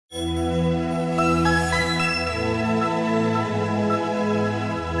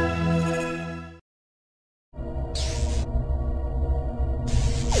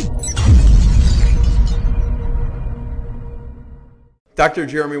Dr.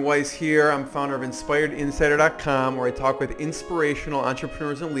 Jeremy Weisz here. I'm founder of InspiredInsider.com, where I talk with inspirational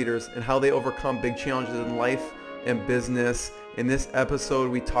entrepreneurs and leaders and how they overcome big challenges in life and business. In this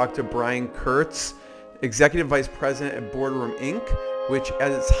episode, we talked to BrianKurtz, Executive Vice President at Boardroom Inc., which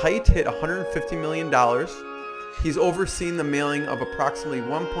at its height hit $150 million. He's overseen the mailing of approximately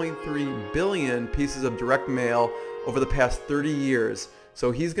 1.3 billion pieces of direct mail over the past 30 years. So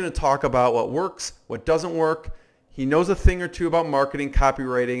he's going to talk about what works, what doesn't work. He knows a thing or two about marketing,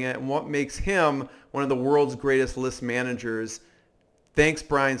 copywriting, and what makes him one of the world's greatest list managers. Thanks,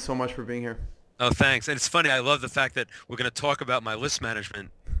 Brian, so much for being here. Oh, thanks. And it's funny, I love the fact that we're going to talk about my list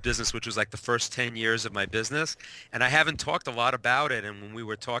management business, which was like the first 10 years of my business. And I haven't talked a lot about it. And when we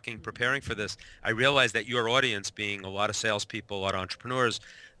were preparing for this, I realized that your audience, being a lot of salespeople, a lot of entrepreneurs,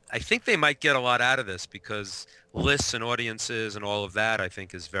 I think they might get a lot out of this, because lists and audiences and all of that, I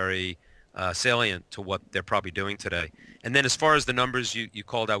think, is very salient to what they're probably doing today. And then as far as the numbers you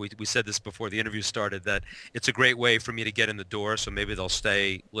called out, we said this before the interview started, that it's a great way for me to get in the door, so maybe they'll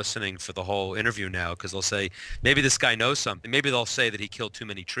stay listening for the whole interview now, because they'll say, maybe this guy knows something. Maybe they'll say that he killed too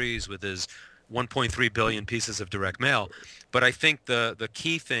many trees with his 1.3 billion pieces of direct mail. But I think the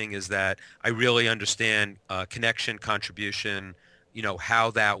key thing is that I really understand connection, contribution,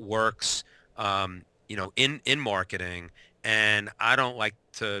 how that works, in marketing. And I don't like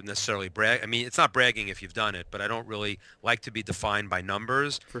to necessarily brag. I mean, it's not bragging if you've done it, but I don't really like to be defined by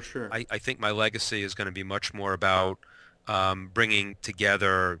numbers. For sure. I think my legacy is going to be much more about bringing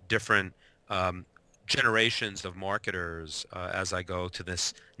together different generations of marketers as I go to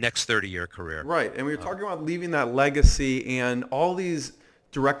this next 30-year career. Right. And we were talking about leaving that legacy and all these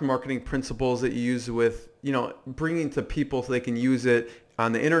direct marketing principles that you use with, bringing to people so they can use it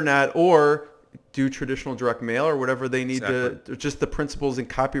on the internet or do traditional direct mail or whatever they need. Exactly. Just the principles in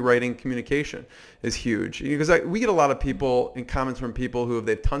copywriting communication is huge, because we get a lot of people and comments from people who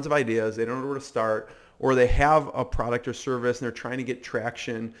they have tons of ideas, they don't know where to start, or they have a product or service and they're trying to get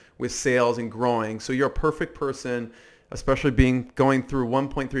traction with sales and growing. So you're a perfect person, especially going through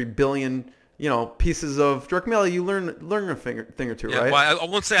 1.3 billion pieces of direct mail. You learn a thing or two, right? Well, I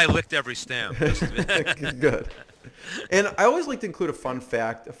won't say I licked every stamp. Good. And I always like to include a fun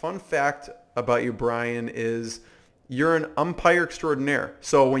fact. A fun fact about you, Brian, is you're an umpire extraordinaire.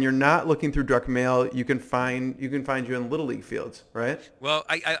 So when you're not looking through direct mail, you can find you in Little League fields, right? Well,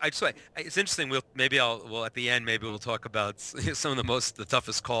 it's interesting. We'll at the end maybe we'll talk about some of the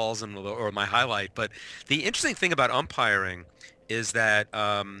toughest calls or my highlight. But the interesting thing about umpiring is that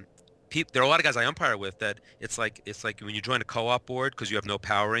there are a lot of guys I umpire with that it's like when you join a co-op board, because you have no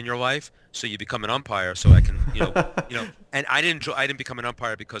power in your life, so you become an umpire. So I can, and I didn't become an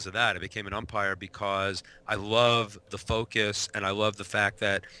umpire because of that. I became an umpire because I love the focus, and I love the fact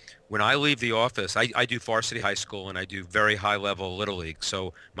that when I leave the office, I do varsity high school and I do very high level Little League.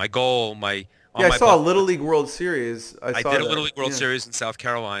 So my goal, I saw a Little League World Series. I did a Little League World Series in South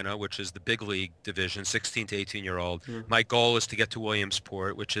Carolina, which is the big league division, 16 to 18-year-old. Mm-hmm. My goal is to get to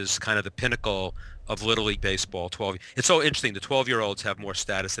Williamsport, which is kind of the pinnacle of Little League baseball. 12. It's so interesting. The 12-year-olds have more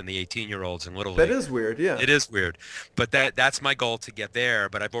status than the 18-year-olds in Little League. That is weird, yeah. It is weird. But that's my goal, to get there.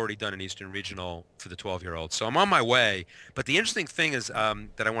 But I've already done an Eastern Regional for the 12-year-olds. So I'm on my way. But the interesting thing is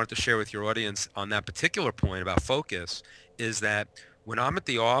that I wanted to share with your audience on that particular point about focus is that when I'm at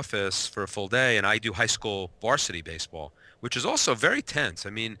the office for a full day and I do high school varsity baseball, which is also very tense.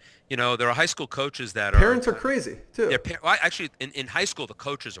 I mean, there are high school coaches that parents are crazy too. Actually, in high school, the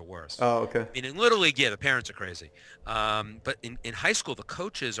coaches are worse. Oh, okay. I mean, in Little League, the parents are crazy. But in high school, the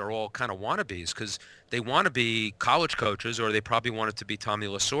coaches are all kind of wannabes, because they want to be college coaches, or they probably want it to be Tommy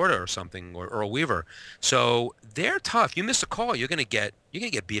Lasorda or something, or Earl Weaver. So they're tough. You miss a call, you're gonna get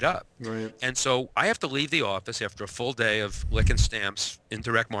beat up. Right. And so I have to leave the office after a full day of licking stamps in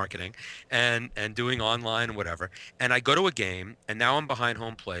direct marketing and doing online and whatever. And I go to a game, and now I'm behind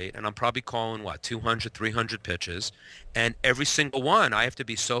home plate, and I'm probably calling 200, 300 pitches, and every single one I have to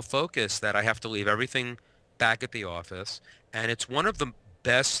be so focused that I have to leave everything back at the office. And it's one of the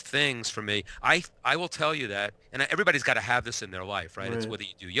best things for me. I will tell you that, and everybody's got to have this in their life, right? It's whether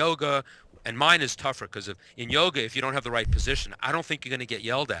you do yoga, and mine is tougher, because in yoga, if you don't have the right position, I don't think you're going to get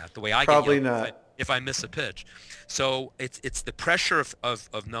yelled at the way I probably get yelled not at if I miss a pitch. So it's the pressure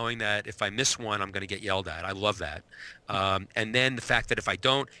of knowing that if I miss one, I'm going to get yelled at. I love that. And then the fact that if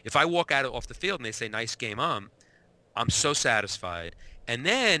I walk off the field and they say, nice game, I'm so satisfied. And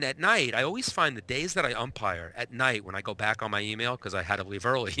then at night, I always find the days that I umpire at night, when I go back on my email because I had to leave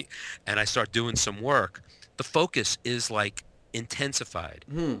early, and I start doing some work, the focus is like intensified,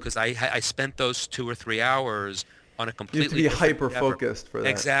 because I spent those 2 or 3 hours on a completely you have to be hyper focused for that.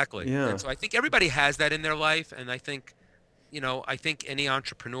 Exactly. Yeah. And so I think everybody has that in their life, and I think I think any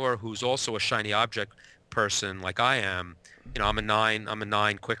entrepreneur who's also a shiny object person like I am, I'm a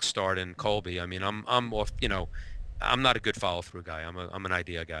nine quick start in Colby. I mean, I'm off, I'm not a good follow through guy. I'm an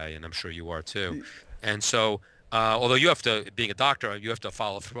idea guy, and I'm sure you are too. And so, although you have to, being a doctor, you have to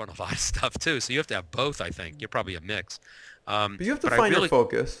follow through on a lot of stuff too. So you have to have both, I think. You're probably a mix. But you have to find your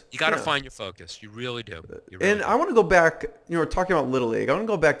focus. You got to find your focus. You really do. I want to go back, talking about Little League. I want to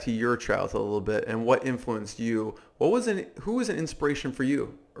go back to your childhood a little bit and what influenced you. Who was an inspiration for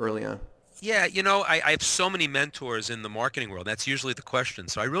you early on? Yeah, I have so many mentors in the marketing world. That's usually the question.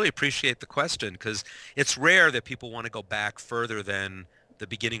 So I really appreciate the question because it's rare that people want to go back further than the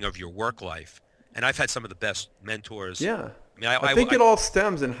beginning of your work life. And I've had some of the best mentors. Yeah. I think it all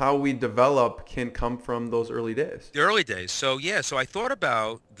stems and how we develop can come from those early days. The early days. So yeah, so I thought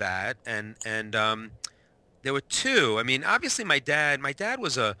about that, and there were two. I mean, obviously my dad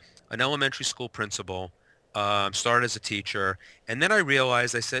was an elementary school principal, started as a teacher, and then I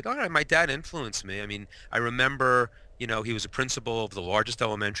realized, I said, all right, my dad influenced me. I mean, I remember, he was a principal of the largest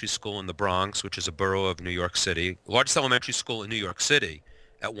elementary school in the Bronx, which is a borough of New York City, largest elementary school in New York City.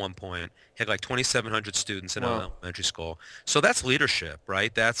 At one point, he had like 2,700 students in elementary school. So that's leadership,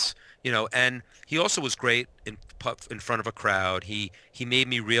 right? That's, and he also was great in front of a crowd. He made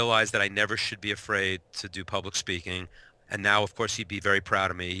me realize that I never should be afraid to do public speaking. And now, of course, he'd be very proud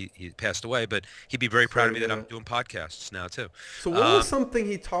of me. He passed away, but he'd be very proud of me that I'm doing podcasts now too. So what was something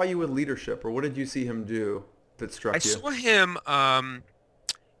he taught you with leadership, or what did you see him do that struck you? I saw him,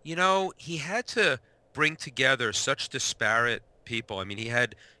 he had to bring together such disparate people. I mean, he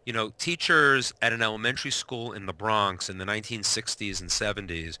had, teachers at an elementary school in the Bronx in the 1960s and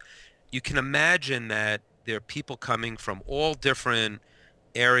 70s. You can imagine that there are people coming from all different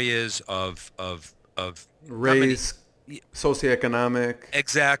areas of race, socioeconomic.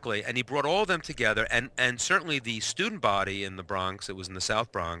 Exactly. And he brought all of them together. And certainly the student body in the Bronx, it was in the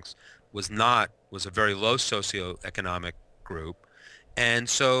South Bronx, was a very low socioeconomic group. And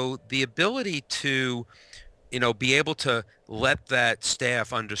so the ability to be able to let that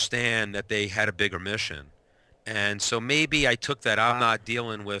staff understand that they had a bigger mission. And so maybe I took that. I'm not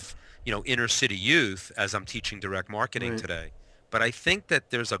dealing with, inner city youth as I'm teaching direct marketing today. But I think that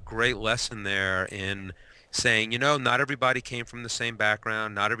there's a great lesson there in saying, not everybody came from the same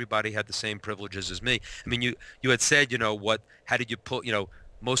background. Not everybody had the same privileges as me. I mean, you had said, how did you pull,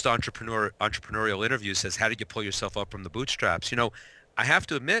 most entrepreneurial interviews says, how did you pull yourself up from the bootstraps? I have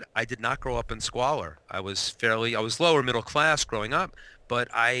to admit, I did not grow up in squalor. I was lower middle class growing up, but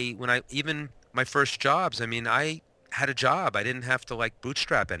even my first jobs, I mean, I had a job. I didn't have to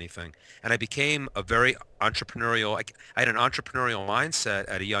bootstrap anything. And I became a very entrepreneurial, I had an entrepreneurial mindset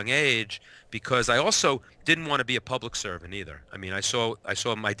at a young age because I also didn't want to be a public servant either. I mean, I saw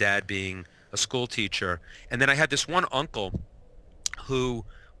my dad being a school teacher. And then I had this one uncle who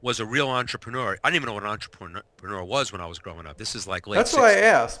was a real entrepreneur. I didn't even know what an entrepreneur was when I was growing up. This is late That's 60s. why I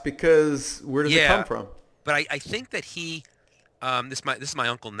asked, because where does it come from? But I think that he, this is my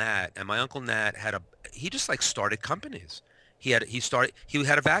Uncle Nat, and my Uncle Nat he just started companies. He had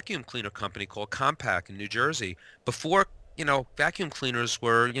a vacuum cleaner company called Compact in New Jersey before, vacuum cleaners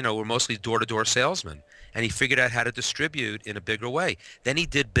were mostly door-to-door salesmen, and he figured out how to distribute in a bigger way. Then he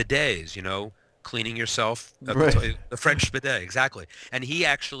did bidets, cleaning yourself, the French bidet, exactly. And he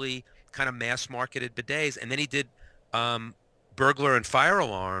actually kind of mass marketed bidets, and then he did burglar and fire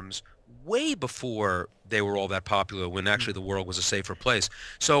alarms way before they were all that popular, when actually the world was a safer place.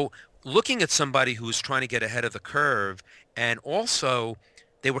 So looking at somebody who was trying to get ahead of the curve, and also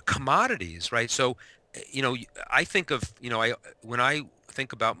they were commodities, right? So, I think of, when I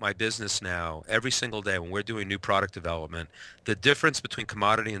think about my business now, every single day when we're doing new product development, the difference between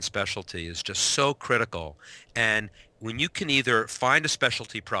commodity and specialty is just so critical. And when you can either find a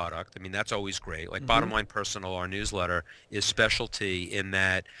specialty product, I mean, that's always great. Like Bottom Line Personal, our newsletter, is specialty in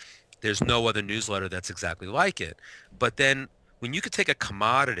that there's no other newsletter that's exactly like it. But then when you could take a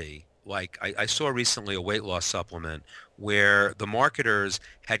commodity, like I saw recently a weight loss supplement where the marketers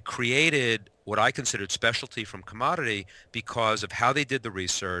had created what I considered specialty from commodity because of how they did the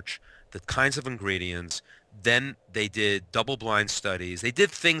research, the kinds of ingredients. Then they did double-blind studies. They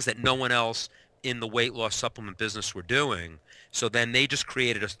did things that no one else in the weight loss supplement business were doing. So then they just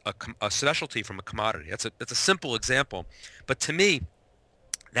created a specialty from a commodity. That's a simple example. But to me,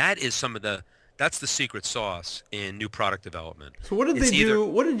 that's the secret sauce in new product development. So what did they do?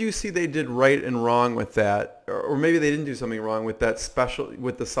 What did you see they did right and wrong with that? Or maybe they didn't do something wrong with that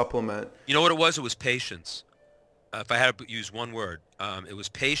with the supplement. You know what it was? It was patience. If I had to use one word, it was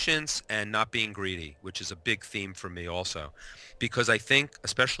patience and not being greedy, which is a big theme for me also. Because I think,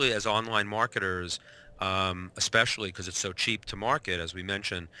 especially as online marketers, especially because it's so cheap to market, as we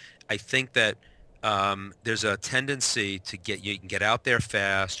mentioned. I think that there's a tendency to you can get out there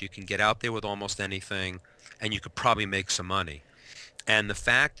fast, you can get out there with almost anything, and you could probably make some money. And the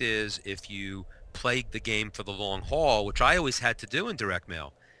fact is, if you play the game for the long haul, which I always had to do in direct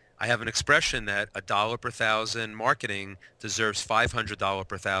mail, I have an expression that a dollar per thousand marketing deserves $500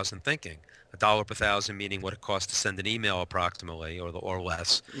 per thousand thinking. A dollar per thousand meaning what it costs to send an email approximately, or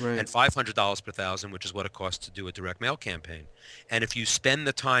less, Right. and $500 per thousand, which is what it costs to do a direct mail campaign. And if you spend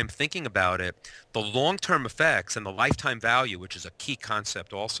the time thinking about it, the long-term effects and the lifetime value, which is a key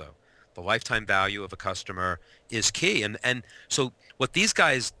concept also, the lifetime value of a customer is key. And so what these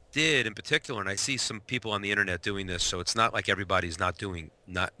guys did in particular, and I see some people on the internet doing this, so it's not like everybody's not doing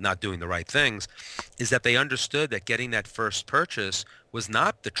the right things, is that they understood that getting that first purchase was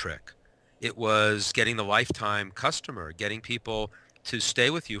not the trick. It was getting the lifetime customer, getting people to stay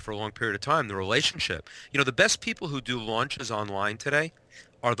with you for a long period of time, the relationship. You know, the best people who do launches online today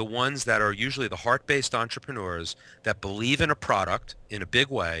are the ones that are usually the heart-based entrepreneurs that believe in a product in a big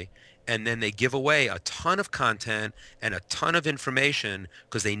way, and then they give away a ton of content and a ton of information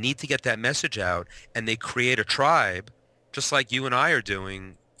because they need to get that message out, and they create a tribe, just like you and I are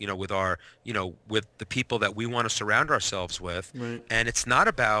doing, you know, with our, you know, with the people that we want to surround ourselves with. Right. And it's not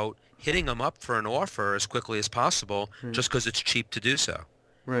about hitting them up for an offer as quickly as possible Right. just because it's cheap to do so.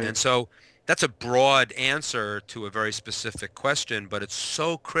 Right. And so that's a broad answer to a very specific question, but it's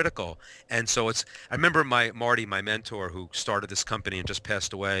so critical. And so I remember Marty, my mentor, who started this company and just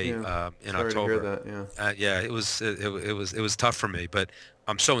passed away in Sorry October. to hear that. Yeah. It was tough for me, but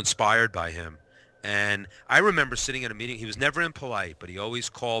I'm so inspired by him. And I remember sitting in a meeting. He was never impolite, but he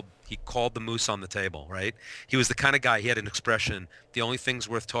called the moose on the table, right? He was the kind of guy, he had an expression, the only things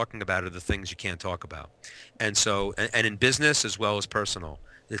worth talking about are the things you can't talk about. And so, and in business as well as personal,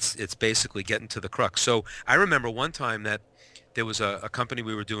 it's basically getting to the crux. So I remember one time that there was a company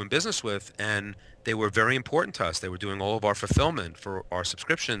we were doing business with, and they were very important to us. They were doing all of our fulfillment for our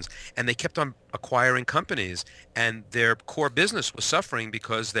subscriptions, and they kept on acquiring companies, and their core business was suffering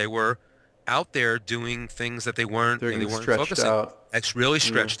because they were out there doing things that they weren't focusing. Out. It's really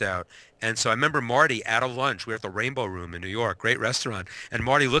stretched out. And so I remember Marty at a lunch. We were at the Rainbow Room in New York, great restaurant. And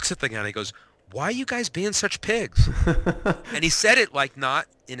Marty looks at the guy and he goes, "Why are you guys being such pigs?" And he said it like not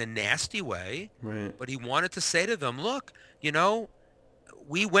in a nasty way, Right. but he wanted to say to them, "Look, you know,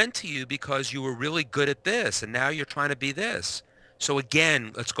 we went to you because you were really good at this, and now you're trying to be this." So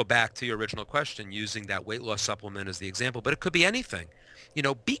again, let's go back to your original question, using that weight loss supplement as the example, but it could be anything. You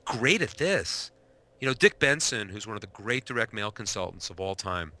know, be great at this. You know, Dick Benson, who's one of the great direct mail consultants of all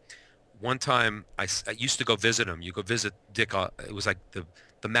time, one time I used to go visit him. You go visit Dick. It was like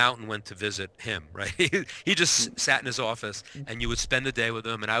the mountain went to visit him, right? He just sat in his office, and you would spend the day with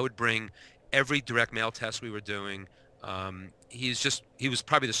him, and I would bring every direct mail test we were doing. He was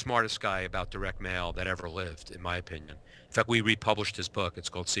probably the smartest guy about direct mail that ever lived, in my opinion. In fact, we republished his book. It's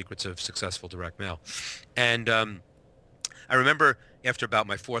called Secrets of Successful Direct Mail. And I remember after about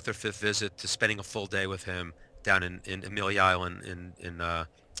my fourth or fifth visit to spending a full day with him down in Amelia Island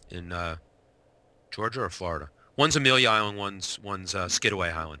in Georgia or Florida. One's Amelia Island, one's Skidaway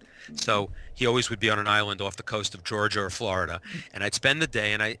Island. So he always would be on an island off the coast of Georgia or Florida, and I'd spend the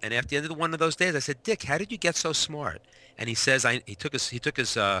day. And at the end of one of those days, I said, "Dick, how did you get so smart?" And he says, he took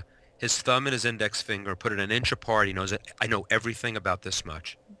his thumb and his index finger, put it an inch apart. He knows it. I know everything about this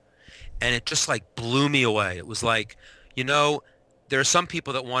much, and it just like blew me away. It was like, you know, there are some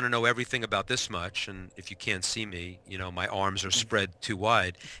people that want to know everything about this much, and if you can't see me, you know, my arms are spread too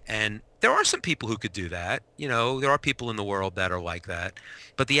wide. And there are some people who could do that. You know, there are people in the world that are like that.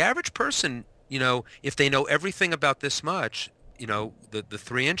 But the average person, you know, if they know everything about this much, you know, the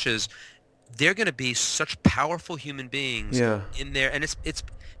 3 inches, they're going to be such powerful human beings in there. And it's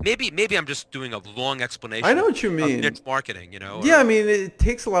maybe I'm just doing a long explanation. I know what you mean. Of niche marketing, you know. Yeah, I mean, it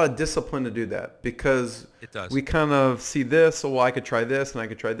takes a lot of discipline to do that because it does. We kind of see this, so well, I could try this and I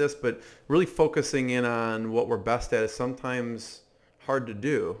could try this, but really focusing in on what we're best at is sometimes hard to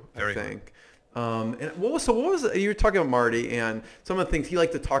do, I think. And what was you were talking about Marty and some of the things he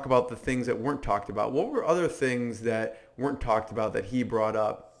liked to talk about, the things that weren't talked about. What were other things that weren't talked about that he brought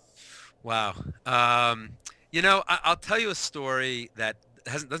up? Wow. You know, I'll tell you a story that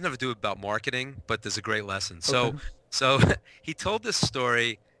doesn't have to do about marketing, but there's a great lesson. Okay. So he told this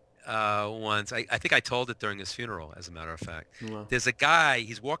story once. I think I told it during his funeral, as a matter of fact. Wow. There's a guy.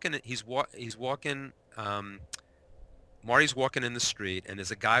 He's walking. Marty's walking in the street, and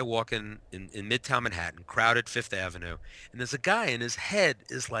there's a guy walking in Midtown Manhattan, crowded Fifth Avenue, and there's a guy, and his head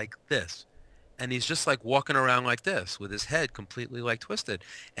is like this. and he's just like walking around like this with his head completely like twisted.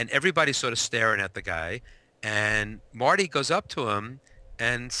 And everybody's sort of staring at the guy. And Marty goes up to him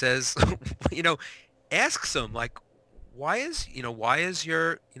and says, you know, asks him like, why is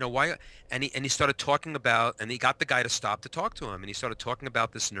your, why? And he started talking about, and he got the guy to stop to talk to him. And he started talking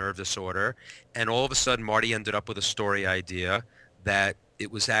about this nerve disorder. And all of a sudden, Marty ended up with a story idea that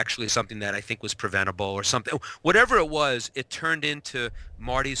it was actually something that I think was preventable or something. Whatever it was, it turned into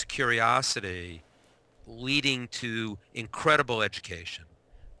Marty's curiosity leading to incredible education,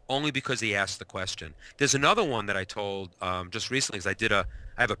 only because he asked the question. There's another one that I told just recently, because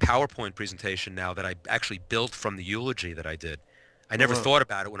I have a PowerPoint presentation now that I actually built from the eulogy that I did. I never thought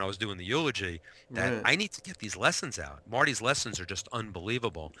about it when I was doing the eulogy, that I need to get these lessons out. Marty's lessons are just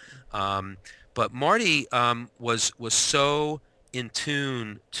unbelievable. But Marty was so in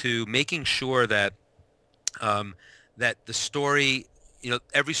tune to making sure that that the story,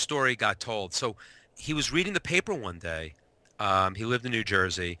 every story got told. So he was reading the paper one day. He lived in New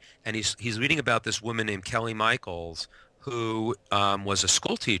Jersey, and he's reading about this woman named Kelly Michaels, who was a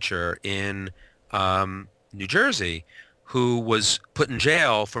school teacher in New Jersey, who was put in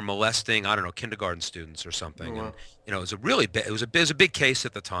jail for molesting, I don't know, kindergarten students or something. Oh, wow. And, it was a really big, it was a big case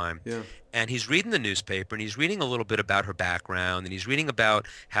at the time. Yeah. And he's reading the newspaper, and he's reading a little bit about her background, and he's reading about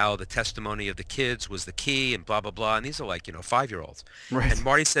how the testimony of the kids was the key, and blah, blah, blah. And these are like, 5-year-olds. Right. And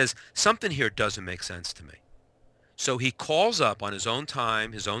Marty says, something here doesn't make sense to me. So he calls up on his own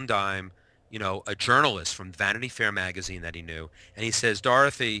time, his own dime, a journalist from Vanity Fair magazine that he knew, and he says,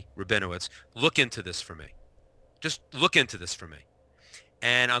 Dorothy Rabinowitz, look into this for me. Just look into this for me.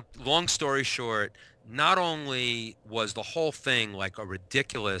 And long story short, not only was the whole thing like a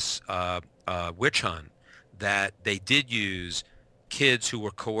ridiculous witch hunt, that they did use kids who were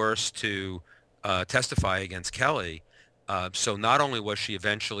coerced to testify against Kelly. So not only was she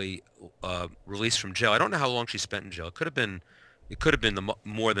eventually released from jail, I don't know how long she spent in jail. It could have been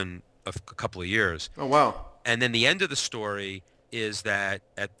more than a couple of years. Oh, wow. And then the end of the story is that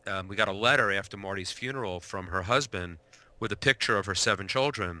we got a letter after Marty's funeral from her husband with a picture of her 7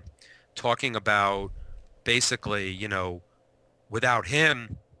 children, talking about basically, without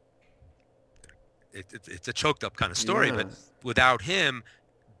him, it's a choked up kind of story, Yeah. but without him,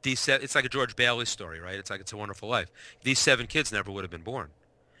 it's like a George Bailey story, right? It's like It's a Wonderful Life. These 7 kids never would have been born.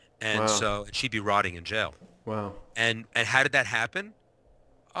 And Wow. and she'd be rotting in jail. Wow. And how did that happen?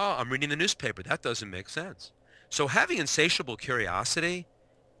 Oh, I'm reading the newspaper. That doesn't make sense. So having insatiable curiosity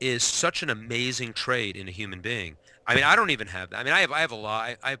is such an amazing trait in a human being. I mean, I don't even have that. I mean, I have a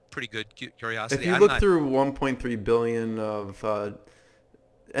lot. I have pretty good curiosity. If you look through 1.3 billion of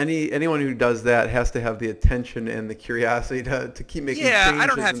anyone who does that has to have the attention and the curiosity to keep making changes I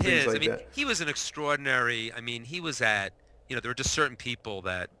don't have and things his. like I mean, that. he was an extraordinary. I mean, he was at. There are just certain people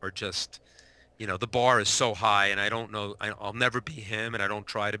that are just. The bar is so high, and I don't know. I'll never be him, and I don't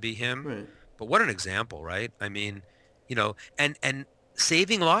try to be him. Right. But what an example, right? I mean, and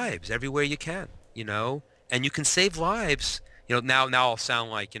saving lives everywhere you can, and you can save lives. Now I'll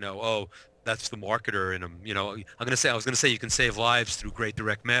sound like, oh, that's the marketer in him. I was going to say you can save lives through great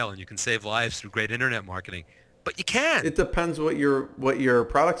direct mail, and you can save lives through great internet marketing. But you can. It depends what your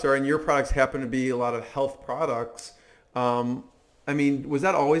products are, and your products happen to be a lot of health products. I mean, was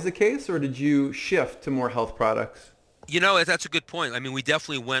that always the case, or did you shift to more health products? That's a good point. I mean, we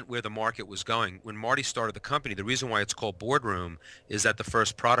definitely went where the market was going. When Marty started the company, the reason why it's called Boardroom is that the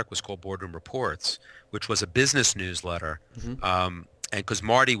first product was called Boardroom Reports, which was a business newsletter. Mm-hmm. And because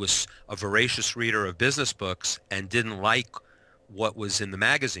Marty was a voracious reader of business books and didn't like what was in the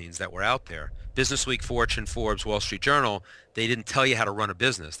magazines that were out there. Business Week, Fortune, Forbes, Wall Street Journal, they didn't tell you how to run a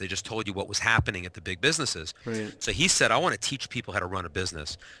business. They just told you what was happening at the big businesses. Right. So he said, I want to teach people how to run a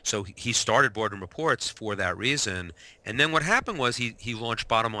business. So he started Boardroom Reports for that reason. And then what happened was he launched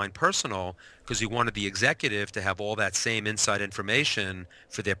Bottom Line Personal because he wanted the executive to have all that same inside information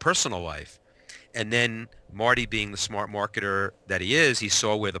for their personal life. And then Marty, being the smart marketer that he is, he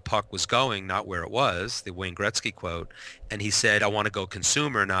saw where the puck was going, not where it was, the Wayne Gretzky quote. And he said, I want to go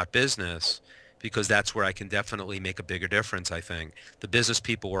consumer, not business, because that's where I can definitely make a bigger difference, I think. The business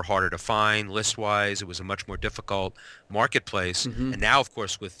people were harder to find list-wise. It was a much more difficult marketplace. Mm-hmm. And now, of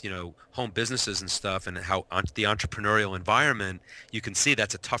course, with, home businesses and stuff and how the entrepreneurial environment, you can see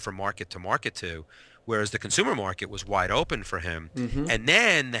that's a tougher market to, whereas the consumer market was wide open for him. Mm-hmm. And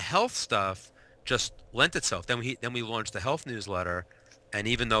then the health stuff just lent itself. Then we launched the health newsletter, and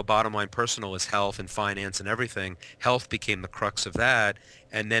even though Bottom Line Personal is health and finance and everything, health became the crux of that.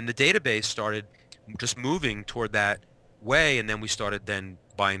 And then the database started just moving toward that way, and then we started then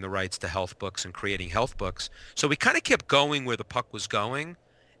buying the rights to health books and creating health books. So we kind of kept going where the puck was going,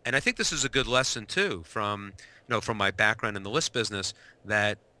 And I think this is a good lesson too from my background in the list business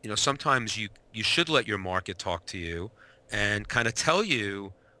that, sometimes you should let your market talk to you and kind of tell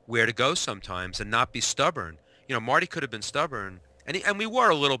you where to go sometimes and not be stubborn. Marty could have been stubborn, and we were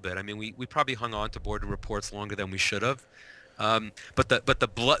a little bit. I mean, we probably hung on to boardroom reports longer than we should have. And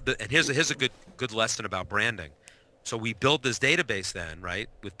here's a good lesson about branding. So we build this database then, right,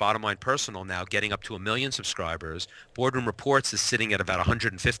 with Bottom Line Personal now getting up to 1 million subscribers. Boardroom Reports is sitting at about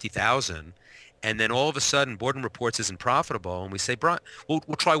 150,000. And then all of a sudden, Boardroom Reports isn't profitable. And we say, Brian, we'll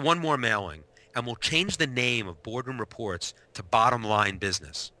try one more mailing. And we'll change the name of Boardroom Reports to Bottom Line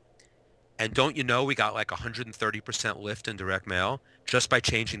Business. And don't you know we got like 130% lift in direct mail just by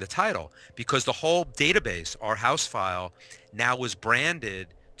changing the title, because the whole database, our house file, now was branded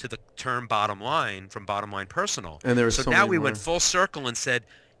to the term bottom line from Bottom Line Personal. And there was so now many we more. went full circle and said,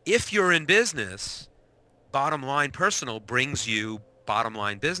 if you're in business, Bottom Line Personal brings you Bottom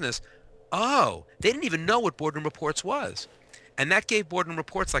Line Business. Oh, they didn't even know what Boardroom Reports was. And that gave Boardroom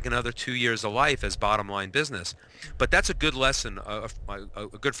Reports like another 2 years of life as Bottom Line Business. But that's a good lesson. A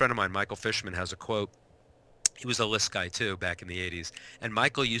good friend of mine, Michael Fishman, has a quote. He was a list guy too back in the 80s. And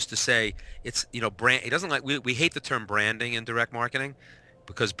Michael used to say, it's, brand. He doesn't like, we hate the term branding in direct marketing,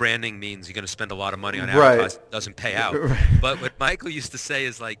 because branding means you're going to spend a lot of money on advertising. It doesn't pay out. But what Michael used to say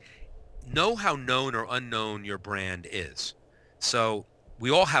is like, know how known or unknown your brand is. So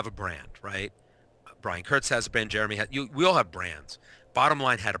we all have a brand, right? BrianKurtz has a brand. Jeremy has. We all have brands. Bottom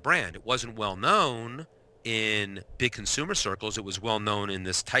Line had a brand. It wasn't well known in big consumer circles. It was well known in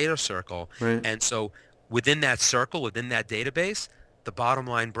this tighter circle. Right. And so within that circle, within that database, the Bottom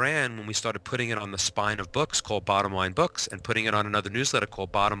Line brand, when we started putting it on the spine of books called Bottom Line Books, and putting it on another newsletter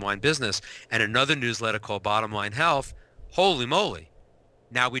called Bottom Line Business, and another newsletter called Bottom Line Health, holy moly.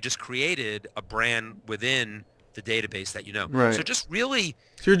 Now we just created a brand within the database that you know. Right. So just really...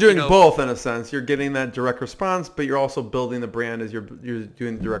 So you're doing both in a sense. You're getting that direct response, but you're also building the brand as you're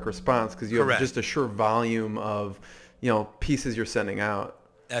doing the direct response, because you have just a sheer volume of, pieces you're sending out.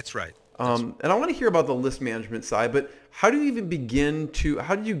 That's right. And I want to hear about the list management side, but how do you even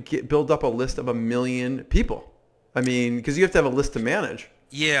how do you build up a list of 1 million people? I mean, because you have to have a list to manage.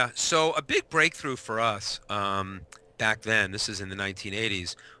 Yeah. So a big breakthrough for us back then, this is in the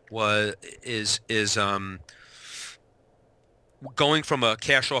 1980s, is going from a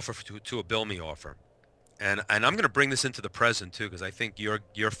cash offer to a bill me offer. And I'm going to bring this into the present too, because I think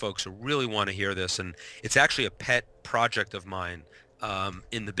your folks really want to hear this. And it's actually a pet project of mine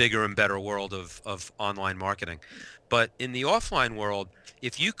in the bigger and better world of online marketing. But in the offline world,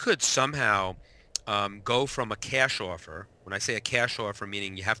 if you could somehow go from a cash offer, when I say a cash offer,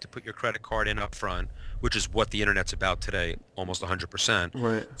 meaning you have to put your credit card in up front, which is what the internet's about today, almost 100%.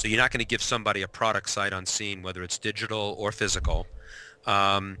 Right. So you're not going to give somebody a product sight unseen, whether it's digital or physical.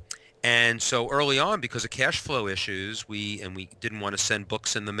 And so early on, because of cash flow issues, we didn't want to send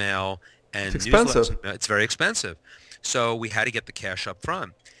books in the mail and it's expensive. It's very expensive. So we had to get the cash up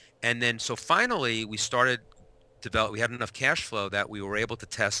front. And then so finally we had enough cash flow that we were able to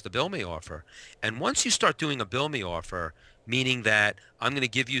test the bill me offer. And once you start doing a bill me offer, meaning that I'm going to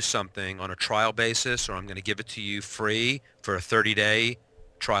give you something on a trial basis, or I'm going to give it to you free for a 30-day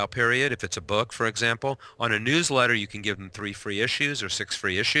trial period, if it's a book, for example. On a newsletter, you can give them 3 free issues or 6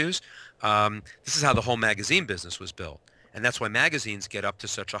 free issues. This is how the whole magazine business was built. And that's why magazines get up to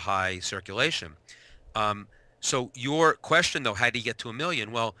such a high circulation. So your question, though, how do you get to 1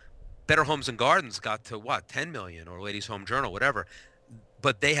 million? Well, Better Homes and Gardens got to, 10 million, or Ladies Home Journal, whatever.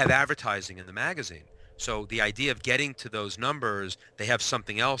 But they have advertising in the magazine. So the idea of getting to those numbers, they have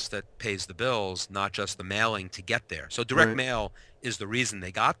something else that pays the bills, not just the mailing to get there. So direct mail is the reason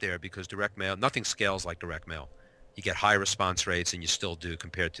they got there, because direct mail, nothing scales like direct mail. You get high response rates, and you still do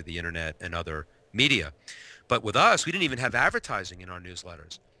compared to the internet and other media. But with us, we didn't even have advertising in our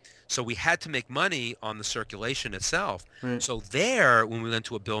newsletters. So we had to make money on the circulation itself. Right. So there, when we went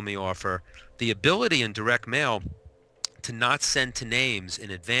to a bill me offer, the ability in direct mail to not send to names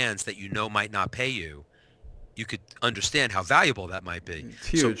in advance that might not pay you, you could understand how valuable that might be. It's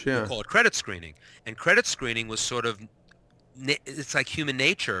huge, We call it credit screening. And credit screening was sort of, it's like human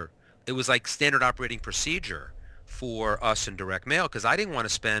nature. It was like standard operating procedure for us in direct mail, because I didn't want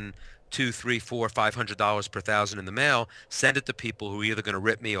to spend $200, $300, $400, $500 per thousand in the mail, send it to people who are either going to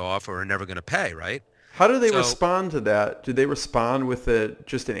rip me off or are never going to pay, right? How do they respond to that? Do they respond with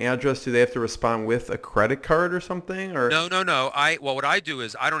just an address? Do they have to respond with a credit card or something? Or No. What I do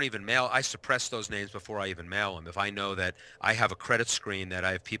is I don't even mail. I suppress those names before I even mail them. If I know that I have a credit screen that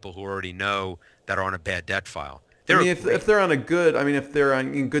I have people who already know that are on a bad debt file. I mean, if they're on a good, I mean, if they're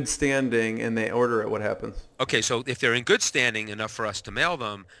in good standing and they order it, what happens? Okay, so if they're in good standing enough for us to mail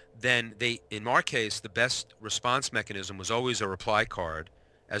them, then in our case, the best response mechanism was always a reply card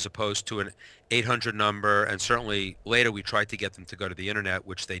as opposed to an 800 number. And certainly later we tried to get them to go to the internet,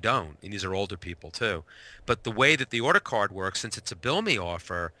 which they don't. And these are older people too. But the way that the order card works, since it's a bill me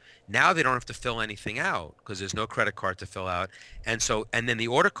offer, now they don't have to fill anything out because there's no credit card to fill out. And then the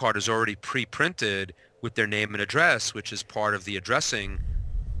order card is already pre-printed with their name and address, which is part of the addressing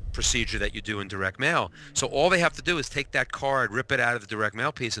procedure that you do in direct mail. So all they have to do is take that card, rip it out of the direct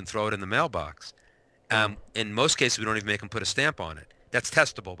mail piece, and throw it in the mailbox. In most cases, we don't even make them put a stamp on it. That's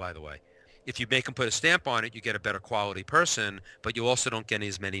testable, by the way. If you make them put a stamp on it, you get a better quality person, but you also don't get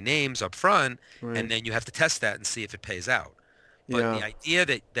as many names up front, and then you have to test that and see if it pays out. But the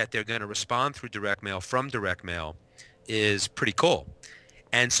idea that they're going to respond through direct mail from direct mail is pretty cool.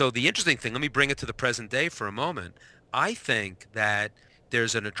 And so the interesting thing, let me bring it to the present day for a moment. I think that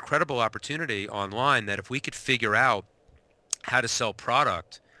there's an incredible opportunity online that if we could figure out how to sell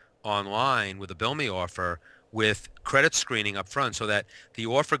product online with a bill me offer with credit screening up front so that the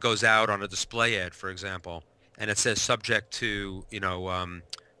offer goes out on a display ad, for example, and it says subject to,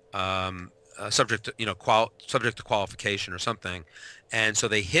 subject to qualification or something. And so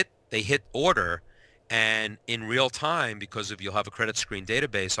they hit order, and in real time, because you'll have a credit screen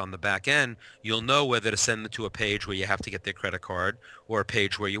database on the back end, you'll know whether to send them to a page where you have to get their credit card or a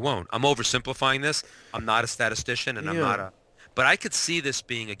page where you won't. I'm oversimplifying this. I'm not a statistician, and I'm not but I could see this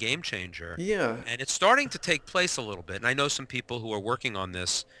being a game changer. Yeah. And it's starting to take place a little bit. And I know some people who are working on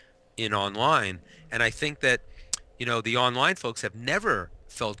this in online, and I think that, the online folks have never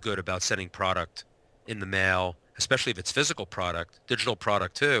felt good about sending product in the mail, especially if it's physical product, digital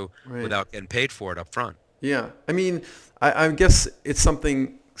product too, without getting paid for it up front. Yeah. I mean, I guess it's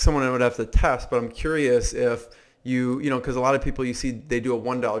something someone would have to test, but I'm curious if because a lot of people you see, they do a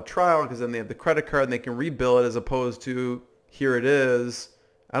 $1 trial because then they have the credit card and they can rebill it as opposed to here it is.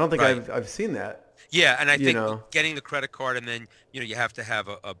 I don't think I've seen that. Yeah, and I think getting the credit card and then, you have to have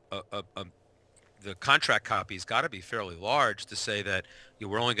the contract copy's got to be fairly large to say that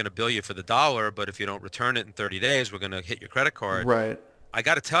we're only going to bill you for the dollar, but if you don't return it in 30 days, we're going to hit your credit card. Right. I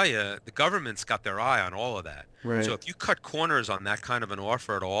got to tell you, the government's got their eye on all of that. Right. So if you cut corners on that kind of an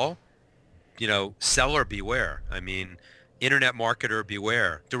offer at all, seller beware. I mean, internet marketer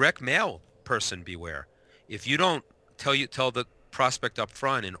beware. Direct mail person beware. If you don't tell the prospect up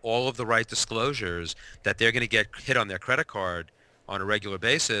front in all of the right disclosures that they're going to get hit on their credit card on a regular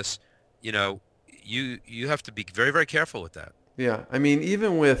basis, you have to be very, very careful with that. Yeah. I mean,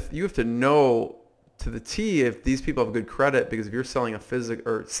 even you have to know to the T if these people have good credit, because if you're selling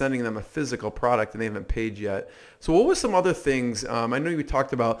sending them a physical product and they haven't paid yet. So what was some other things? I know you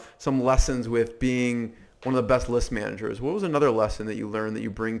talked about some lessons with being one of the best list managers. What was another lesson that you learned that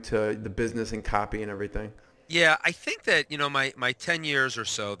you bring to the business and copy and everything? Yeah, I think that, my 10 years or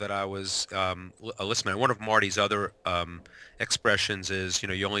so that I was a list manager, one of Marty's other expressions is,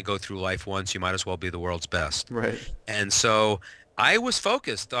 you only go through life once, you might as well be the world's best. Right. And so I was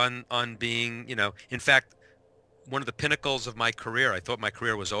focused on being, in fact, one of the pinnacles of my career, I thought my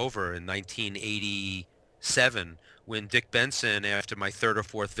career was over in 1987 when Dick Benson, after my third or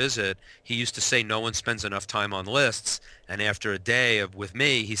fourth visit, he used to say no one spends enough time on lists. And after a day with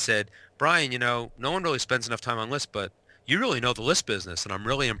me, he said, Brian, no one really spends enough time on lists, but you really know the list business, and I'm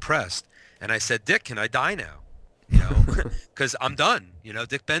really impressed. And I said, Dick, can I die now? Because I'm done.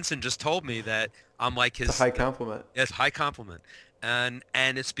 Dick Benson just told me that I'm like his... It's a high compliment. It's a high compliment. And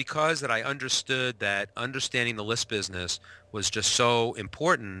it's because that I understood that understanding the list business was just so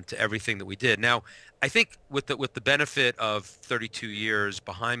important to everything that we did. Now, I think with the benefit of 32 years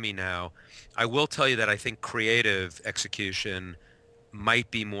behind me now, I will tell you that I think creative execution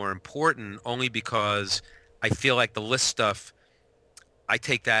might be more important, only because I feel like the list stuff, I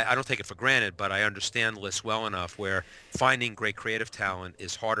don't take it for granted, but I understand lists well enough where finding great creative talent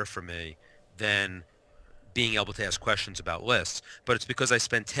is harder for me than being able to ask questions about lists. But it's because I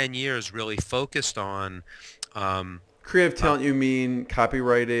spent 10 years really focused on creative talent. You mean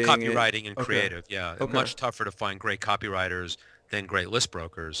copywriting and okay. Creative. Yeah. Okay. Much tougher to find great copywriters than great list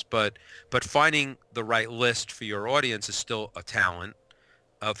brokers. But finding the right list for your audience is still a talent.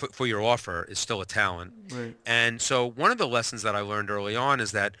 For your offer is still a talent. Right. And so one of the lessons that I learned early on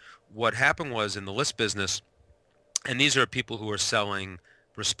is that what happened was in the list business, and these are people who are selling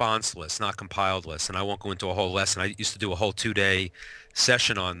response lists, not compiled lists, and I won't go into a whole lesson. I used to do a whole 2-day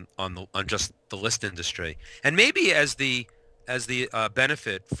session on just the list industry. And maybe as the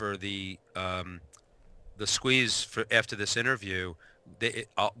benefit for the squeeze for after this interview,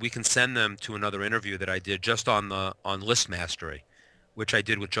 we can send them to another interview that I did just on list mastery, which I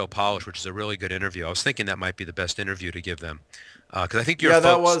did with Joe Polish, which is a really good interview. I was thinking that might be the best interview to give them, because I think your folks,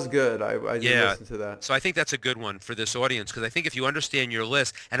 that was good. I did listen to that. So I think that's a good one for this audience, because I think if you understand your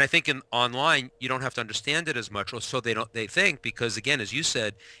list, and I think in online you don't have to understand it as much, or so they think, because again, as you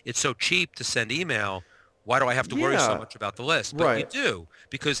said, it's so cheap to send email. Why do I have to worry so much about the list? But you do,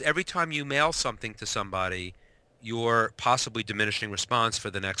 because every time you mail something to somebody, you're possibly diminishing response for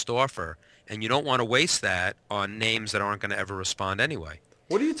the next offer, and you don't want to waste that on names that aren't going to ever respond anyway.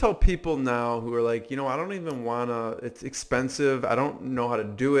 What do you tell people now who are like, I don't even want to, it's expensive, I don't know how to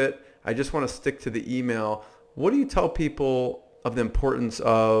do it, I just want to stick to the email. What do you tell people of the importance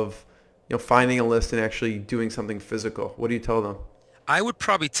of, finding a list and actually doing something physical? What do you tell them? I would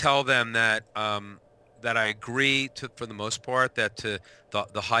probably tell them that that I agree for the most part, that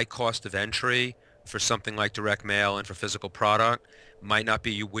the high cost of entry for something like direct mail and for physical product might not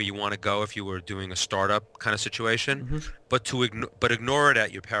be where you want to go if you were doing a startup kind of situation, but ignore it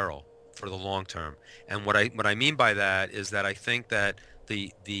at your peril for the long term. And what I mean by that is that I think that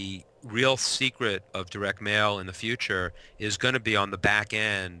the real secret of direct mail in the future is going to be on the back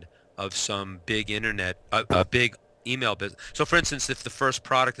end of some big internet, a big email business. So for instance, if the first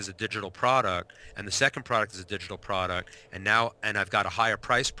product is a digital product and the second product is a digital product, and I've got a higher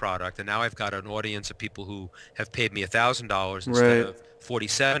price product, and now I've got an audience of people who have paid me $1,000 instead of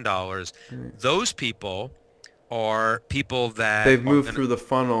 $47, those people are people that they've moved through the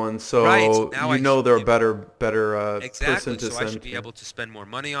funnel, and so they're a better person to send. I should be able to spend more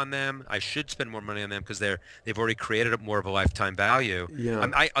money on them. I should spend more money on them because they've already created more of a lifetime value.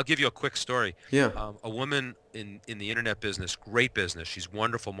 I'll give you a quick story. A woman in the internet business, great business, she's a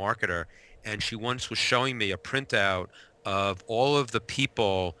wonderful marketer, and she once was showing me a printout of all of the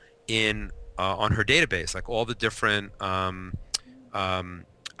people on her database, like all the different all the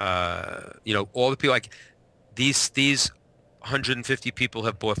people, like these 150 people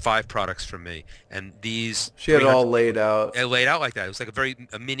have bought 5 products from me, and these she had it all laid out. Laid out like that. It was like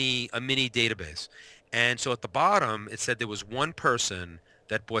a mini database. And so at the bottom it said there was one person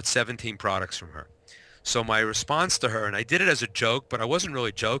that bought 17 products from her. So my response to her, and I did it as a joke, but I wasn't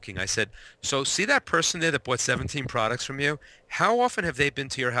really joking. I said, "So see that person there that bought 17 products from you? How often have they been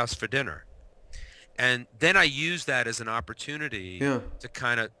to your house for dinner?" And then I used that as an opportunity to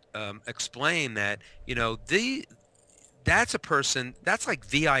kind of explain that, that's a person, that's like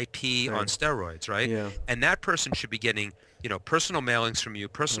VIP on steroids, right? And that person should be getting, personal mailings from you,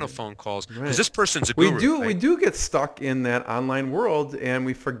 personal phone calls, because this person's a guru. We do get stuck in that online world, and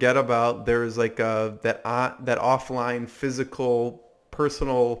we forget about there's like that offline physical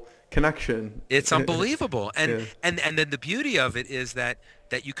personal connection. It's unbelievable. And then the beauty of it is that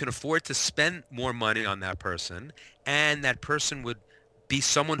you can afford to spend more money on that person, and that person would be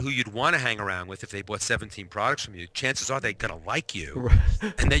someone who you'd want to hang around with if they bought 17 products from you. Chances are they're going to like you,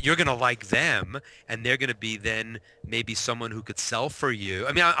 and that you're going to like them, and they're going to be then maybe someone who could sell for you.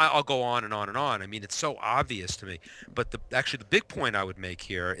 I mean, I'll go on and on and on. I mean, it's so obvious to me. But actually the big point I would make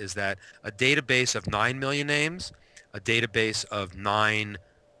here is that a database of 9 million names, a database of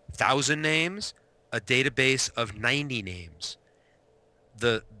 9,000 names, a database of 90 names.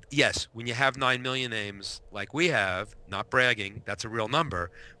 Yes, when you have 9 million names like we have, not bragging, that's a real number,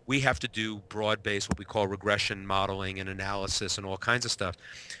 we have to do broad-based, what we call regression modeling and analysis and all kinds of stuff.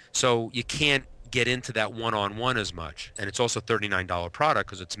 So you can't get into that one-on-one as much. And it's also a $39 product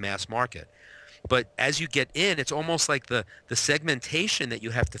because it's mass market. But as you get in, it's almost like the segmentation that you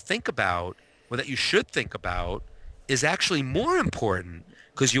have to think about, or that you should think about, is actually more important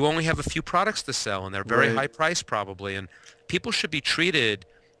because you only have a few products to sell, and they're very high price probably. And people should be treated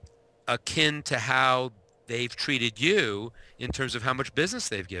akin to how they've treated you in terms of how much business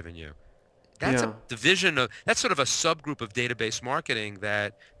they've given you. That's a division of, that's sort of a subgroup of database marketing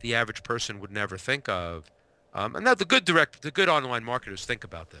that the average person would never think of. And now the good online marketers think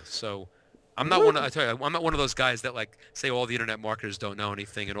about this. So I'm not I'm not one of those guys that like say all the internet marketers don't know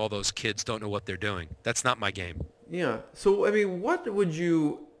anything and all those kids don't know what they're doing. That's not my game. Yeah. So I mean, what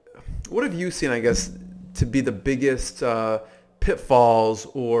have you seen, I guess, to be the biggest pitfalls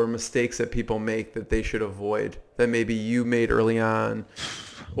or mistakes that people make that they should avoid, that maybe you made early on?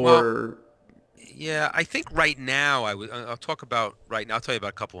 Or I think right now I'll talk about right now. I'll tell you about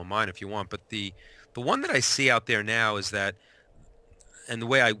a couple of mine if you want, but the one that I see out there now is that, and the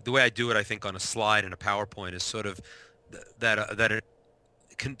way I do it, I think on a slide in a PowerPoint, is sort of the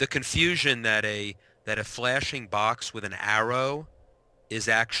confusion that a flashing box with an arrow is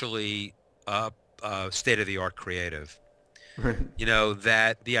actually state-of-the-art creative.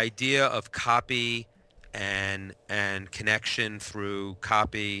 That the idea of copy and connection through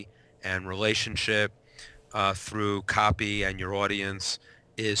copy and relationship through copy and your audience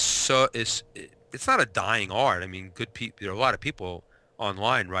it's not a dying art. I mean, there are a lot of people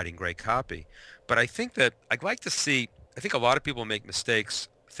online writing great copy, but I think that I'd like to see. I think a lot of people make mistakes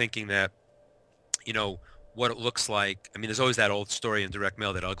thinking that, what it looks like. I mean, there's always that old story in direct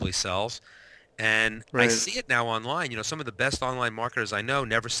mail that ugly sells. And I Right. see it now online. Some of the best online marketers I know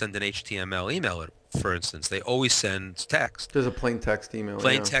never send an HTML email, for instance. They always send text. There's a plain text email.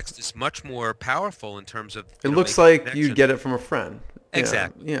 Plain Yeah. text is much more powerful in terms of It looks making like you connections. get it from a friend. Yeah.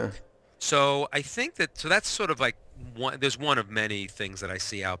 Exactly. Yeah. So I think so that's sort of like there's one of many things that I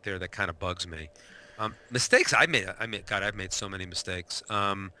see out there that kind of bugs me. Mistakes God, I've made so many mistakes.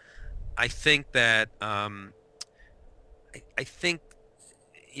 I think that I think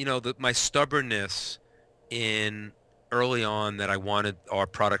my stubbornness in early on that I wanted our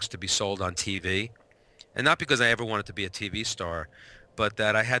products to be sold on TV, and not because I ever wanted to be a TV star, but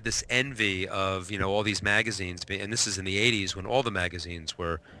that I had this envy of all these magazines, and this is in the 80s when all the magazines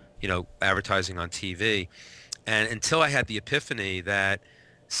were advertising on TV, and until I had the epiphany that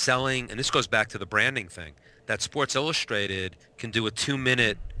selling, and this goes back to the branding thing, that Sports Illustrated can do a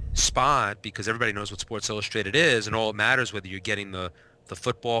 2-minute spot because everybody knows what Sports Illustrated is, and all it matters whether you're getting the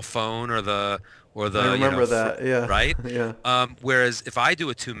football phone or the I remember that. Yeah. right. Yeah. Whereas if I do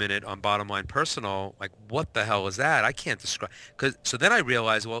a 2-minute on Bottom Line Personal, like what the hell is that? I can't describe. So then I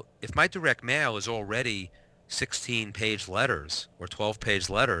realized, well, if my direct mail is already 16-page letters or 12-page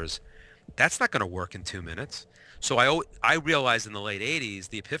letters, that's not going to work in 2 minutes. So I realized in the late 80s,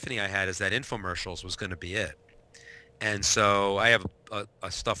 the epiphany I had is that infomercials was going to be it. And so I have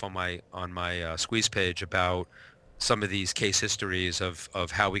a stuff on my squeeze page about some of these case histories of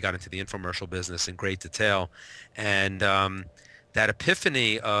how we got into the infomercial business in great detail. And that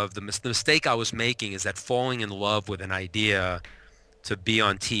epiphany of the mistake I was making is that falling in love with an idea to be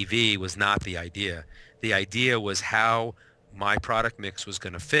on TV was not the idea. The idea was how my product mix was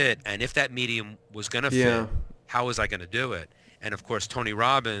going to fit, and if that medium was going to Yeah. fit, how was I going to do it? And of course, Tony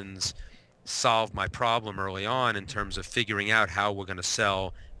Robbins solved my problem early on in terms of figuring out how we're going to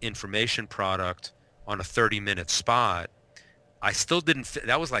sell information product on a 30-minute spot. I still didn't fit.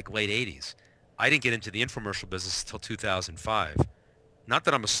 That was like late 80s. I didn't get into the infomercial business until 2005. Not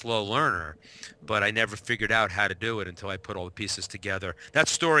that I'm a slow learner, but I never figured out how to do it until I put all the pieces together. That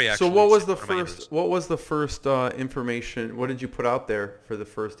story actually. So what was is the one of my heroes. first? What was the first information? What did you put out there for the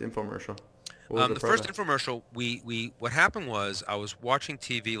first infomercial? What was The first product? infomercial, what happened was I was watching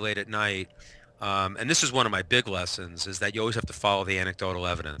TV late at night, and this is one of my big lessons, is that you always have to follow the anecdotal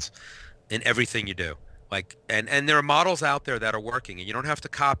evidence in everything you do. Like, and there are models out there that are working, and you don't have to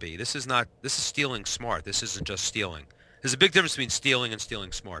copy. This is stealing smart. This isn't just stealing. There's a big difference between stealing and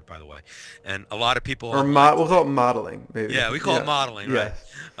stealing smart, by the way. And a lot of people Or we'll call it modeling, maybe. yeah, we call it modeling, right?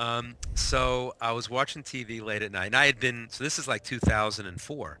 Yes. So I was watching TV late at night, and so this is like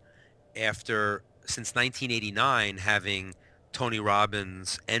 2004, since 1989 having Tony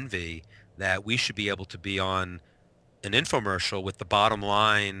Robbins envy that we should be able to be on an infomercial with the bottom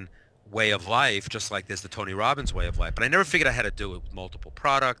line way of life, just like there's the Tony Robbins way of life. But I never figured out how to do it with multiple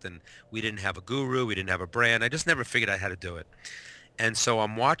product, and we didn't have a guru, we didn't have a brand. I just never figured out how to do it. And so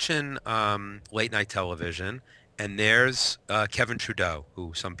I'm watching late night television, and there's Kevin Trudeau,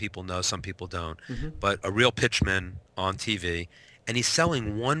 who some people know, some people don't, but a real pitchman on TV, and he's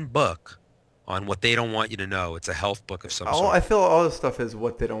selling one book on what they don't want you to know. It's a health book of some sort. I feel all this stuff is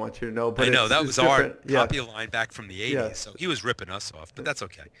what they don't want you to know. But I know, that was our different. copy line back from the 80s, Yes. so he was ripping us off, but that's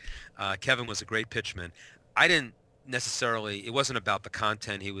okay. Kevin was a great pitchman. I didn't necessarily, it wasn't about the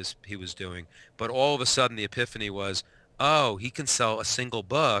content he was doing, but all of a sudden the epiphany was, oh, he can sell a single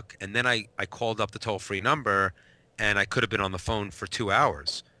book, and then I called up the toll-free number, and I could have been on the phone for 2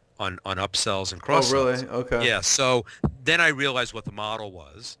 hours on upsells and cross-sells. Oh, really? Okay. Yeah, so then I realized what the model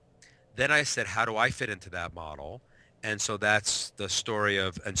was. Then I said, how do I fit into that model? And so that's the story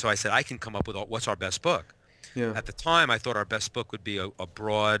of, and so I said, I can come up with what's our best book. Yeah. At the time, I thought our best book would be a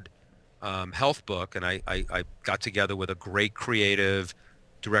broad health book, and I got together with a great creative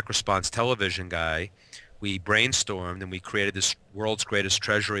direct response television guy. We brainstormed, and we created this world's greatest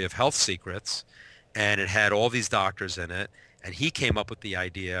treasury of health secrets, and it had all these doctors in it, and he came up with the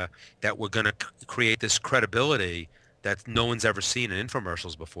idea that we're going to create this credibility that no one's ever seen in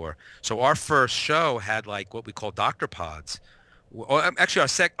infomercials before. So our first show had like what we call doctor pods. Actually,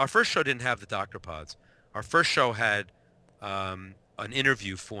 our first show didn't have the doctor pods. Our first show had an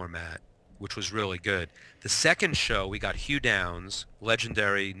interview format, which was really good. The second show, we got Hugh Downs,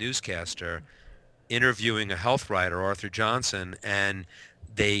 legendary newscaster, interviewing a health writer, Arthur Johnson, and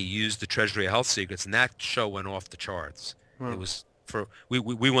they used the Treasury of Health Secrets, and that show went off the charts. Wow. It was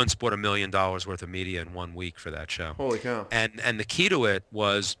we once bought $1 million worth of media in 1 week for that show. Holy cow. And the key to it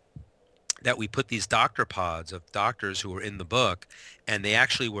was that we put these doctor pods of doctors who were in the book, and they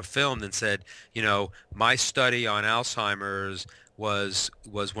actually were filmed and said, my study on Alzheimer's was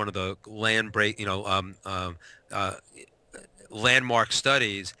one of the landmark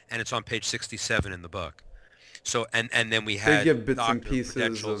studies, and it's on page 67 in the book. So and then we had they give bits and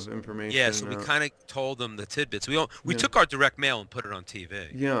pieces of information. Yeah, so we kind of told them the tidbits. We took our direct mail and put it on TV.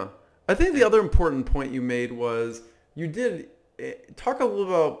 Yeah, I think the other important point you made was you did talk a little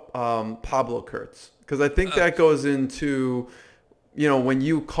about Pablo Kurtz, because I think that goes into when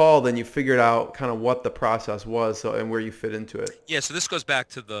you called and you figured out kind of what the process was, and where you fit into it. Yeah, so this goes back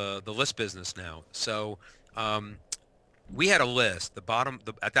to the list business now. So. We had a list.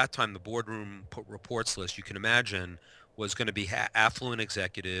 At that time, the boardroom reports list, you can imagine, was going to be affluent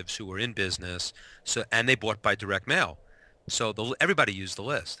executives who were in business. And they bought by direct mail. So everybody used the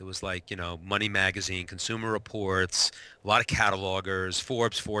list. It was like, Money Magazine, Consumer Reports, a lot of catalogers,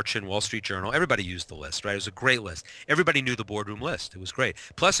 Forbes, Fortune, Wall Street Journal. Everybody used the list, right? It was a great list. Everybody knew the boardroom list. It was great.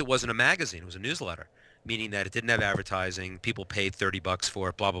 Plus, it wasn't a magazine. It was a newsletter, meaning that it didn't have advertising. People paid $30 for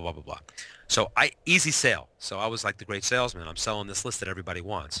it, blah, blah, blah, blah, blah. So easy sale. So I was like the great salesman. I'm selling this list that everybody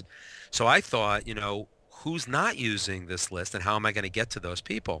wants. So I thought, who's not using this list, and how am I going to get to those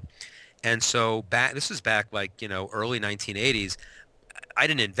people? And so this is back like, early 1980s. I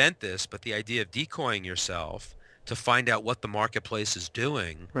didn't invent this, but the idea of decoying yourself to find out what the marketplace is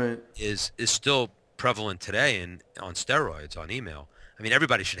doing is still prevalent today on steroids, on email. I mean,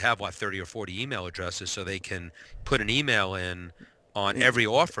 everybody should have, 30 or 40 email addresses so they can put an email in on every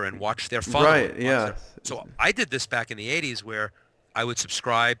offer and watch their funnel. Right, yeah. So I did this back in the 80s, where I would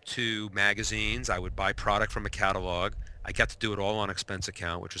subscribe to magazines. I would buy product from a catalog. I got to do it all on expense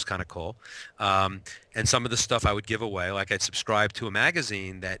account, which was kind of cool. And some of the stuff I would give away, like I'd subscribe to a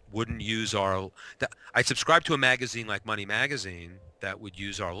magazine that wouldn't use I'd subscribe to a magazine like Money Magazine that would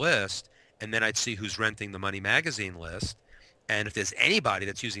use our list, and then I'd see who's renting the Money Magazine list. And if there's anybody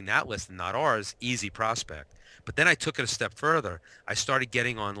that's using that list and not ours, easy prospect. But then I took it a step further. I started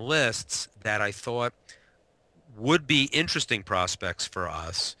getting on lists that I thought would be interesting prospects for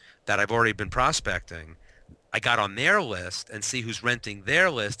us that I've already been prospecting. I got on their list and see who's renting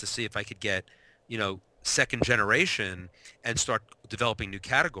their list to see if I could get, second generation and start developing new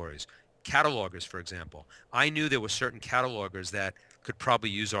categories. Catalogers, for example. I knew there were certain catalogers that could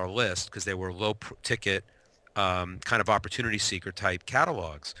probably use our list because they were low ticket, kind of opportunity seeker type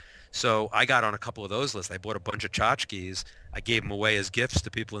catalogs. So I got on a couple of those lists. I bought a bunch of tchotchkes. I gave them away as gifts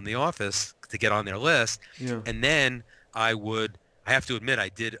to people in the office to get on their list. Yeah. And then I have to admit, I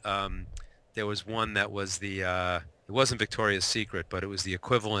did, there was one that was it wasn't Victoria's Secret, but it was the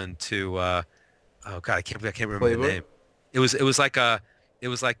equivalent to, oh God, I can't remember Playboy? The name. It was like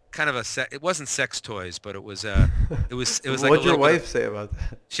kind of it wasn't sex toys, but it was it was like. What'd your wife say about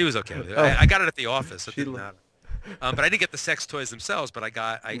that? She was okay with it. I got it at the office. It didn't matter. But I didn't get the sex toys themselves, but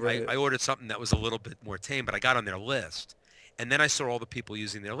I ordered something that was a little bit more tame, but I got on their list. And then I saw all the people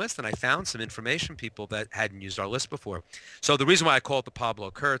using their list, and I found some information people that hadn't used our list before. So the reason why I call it the Pablo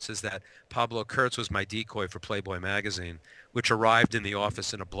Kurtz is that Pablo Kurtz was my decoy for Playboy magazine, which arrived in the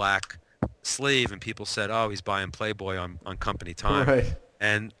office in a black sleeve, and people said, oh, he's buying Playboy on company time. Right.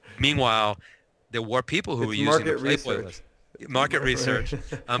 And meanwhile, there were people who were using the Playboy list. Market research,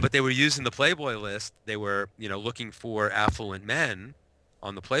 but they were using the Playboy list. They were, looking for affluent men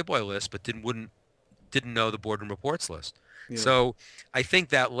on the Playboy list, but didn't know the boardroom reports list. Yeah. So I think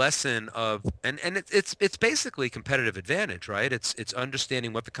that lesson of and it's basically competitive advantage, right? It's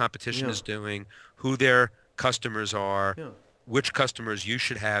understanding what the competition is doing, who their customers are, which customers you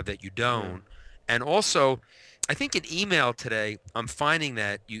should have that you don't, and also. I think in email today, I'm finding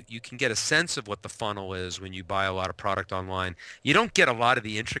that you can get a sense of what the funnel is when you buy a lot of product online. You don't get a lot of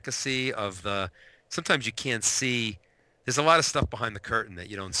the intricacy of sometimes you can't see, there's a lot of stuff behind the curtain that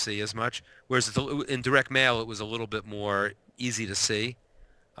you don't see as much, whereas in direct mail, it was a little bit more easy to see.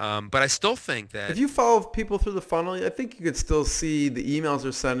 But I still think that... If you follow people through the funnel, I think you could still see the emails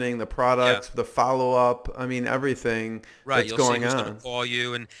they're sending, the products, the follow-up, everything that's going on. Right, you'll see who's going to call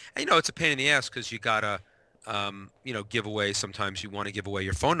you. And it's a pain in the ass because you got to... give away. Sometimes you want to give away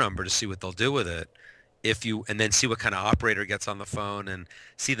your phone number to see what they'll do with it. And then see what kind of operator gets on the phone and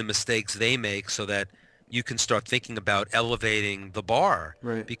see the mistakes they make so that you can start thinking about elevating the bar.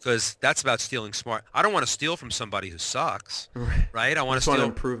 Right. Because that's about stealing smart. I don't want to steal from somebody who sucks. Right. I want to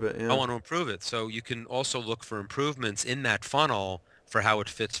improve it. Yeah. I want to improve it. So you can also look for improvements in that funnel for how it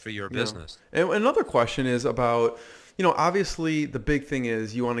fits for your business. And another question is about Obviously the big thing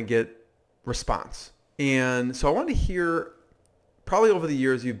is you want to get response. And so I want to hear, probably over the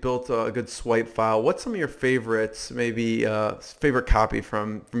years you've built a good swipe file. What's some of your favorites, maybe favorite copy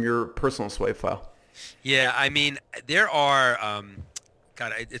from your personal swipe file? Yeah, I mean, there are,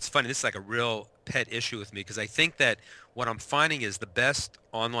 God, it's funny. This is like a real pet issue with me because I think that what I'm finding is the best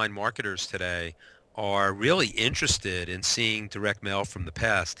online marketers today are really interested in seeing direct mail from the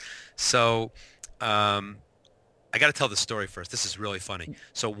past. So I got to tell the story first. This is really funny.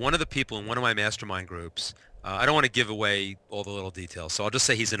 So one of the people in one of my mastermind groups, I don't want to give away all the little details. So I'll just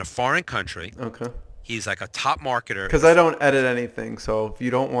say he's in a foreign country. Okay. He's like a top marketer. Because I don't edit anything, so if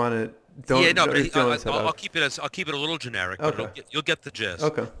you don't want it, don't. Yeah, no, don't but I'll keep it a little generic, but Okay. you'll get the gist.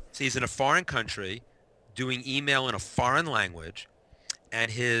 Okay. So he's in a foreign country, doing email in a foreign language,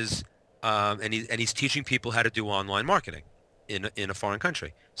 and he's teaching people how to do online marketing in a foreign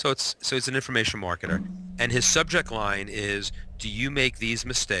country. So it's an information marketer, and his subject line is, "Do you make these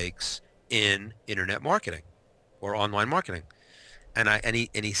mistakes in internet marketing or online marketing?" And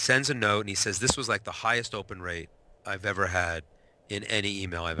he sends a note and he says, "This was like the highest open rate I've ever had in any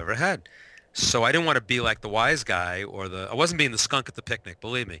email I've ever had." So I didn't want to be like the wise guy I wasn't being the skunk at the picnic,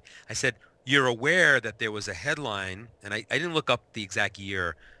 believe me. I said, "You're aware that there was a headline," and I didn't look up the exact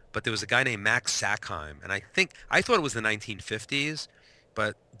year, but there was a guy named Max Sackheim, and I thought it was the 1950s,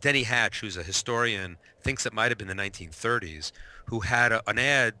 but Denny Hatch, who's a historian, thinks it might have been the 1930s, who had an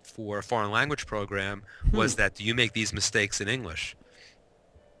ad for a foreign language program was that, "Do you make these mistakes in English?"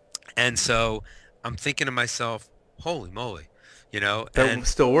 And so I'm thinking to myself, holy moly, That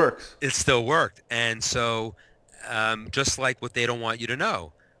still works. it still worked. And so just like what they don't want you to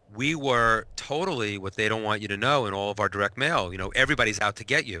know, we were totally what they don't want you to know in all of our direct mail. Everybody's out to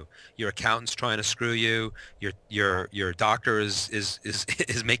get you. Your accountant's trying to screw you. Your doctor is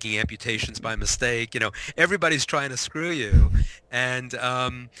making amputations by mistake. Everybody's trying to screw you, and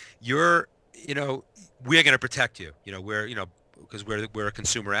we're going to protect you. Because we're a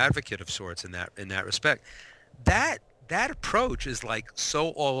consumer advocate of sorts in that respect. That approach is like so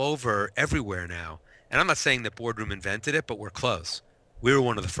all over everywhere now. And I'm not saying that Boardroom invented it, but we're close. We were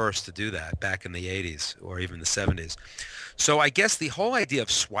one of the first to do that back in the 80s or even the 70s. So I guess the whole idea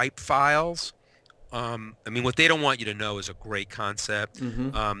of swipe files, what they don't want you to know is a great concept.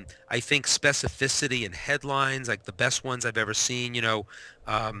 I think specificity in headlines, like the best ones I've ever seen,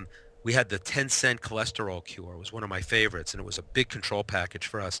 we had the 10-cent cholesterol cure. It was one of my favorites, and it was a big control package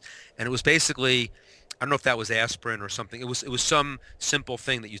for us. And it was basically, I don't know if that was aspirin or something. It was some simple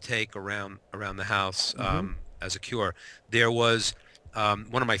thing that you take around the house as a cure. There was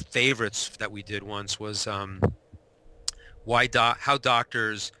one of my favorites that we did once was how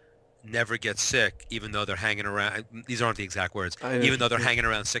doctors never get sick even though they're hanging around. These aren't the exact words. Even though they're hanging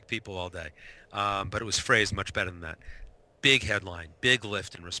around sick people all day. But it was phrased much better than that. Big headline, big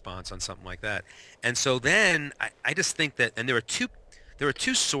lift in response on something like that. And so then I just think that, and there are two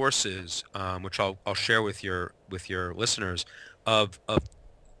sources which I'll share with your listeners of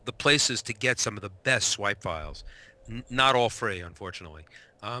the places to get some of the best swipe files. Not all free, unfortunately.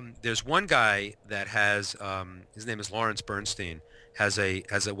 There's one guy that has his name is Lawrence Bernstein, has a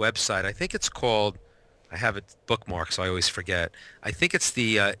website. I think it's called, I have it bookmarked so I always forget. I think it's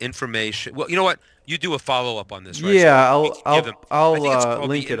the information. Well, you know what? You do a follow-up on this, right? Yeah, So I'll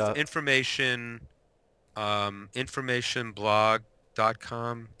link it up.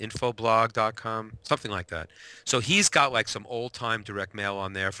 Informationblog.com, infoblog.com, something like that. So he's got like some old-time direct mail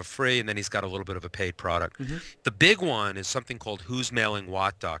on there for free, and then he's got a little bit of a paid product. The big one is something called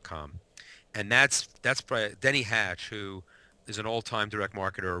who'smailingwhat.com, and that's by Denny Hatch, who is an old-time direct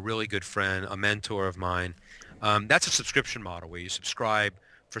marketer, a really good friend, a mentor of mine. That's a subscription model where you subscribe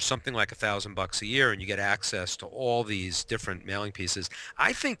for something like $1,000 a year, and you get access to all these different mailing pieces.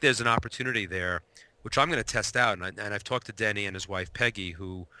 I think there's an opportunity there, which I'm going to test out, and I've talked to Denny and his wife Peggy,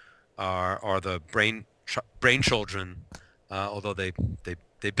 who are the brain children, although they've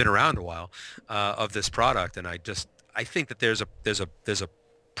been around a while, of this product. And I think that there's a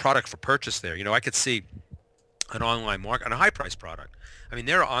product for purchase there. I could see an online market and a high price product. I mean,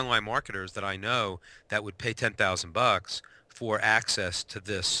 there are online marketers that I know that would pay $10,000 for access to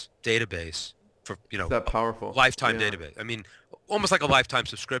this database for that powerful lifetime database. I mean, almost like a lifetime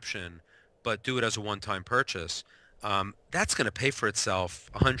subscription, but do it as a one-time purchase. That's going to pay for itself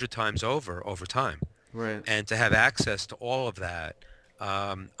 100 times over time. Right. And to have access to all of that,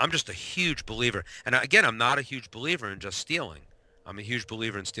 I'm just a huge believer. And again, I'm not a huge believer in just stealing. I'm a huge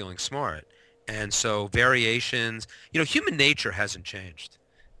believer in stealing smart. And so variations, human nature hasn't changed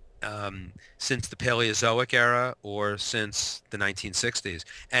since the Paleozoic era or since the 1960s.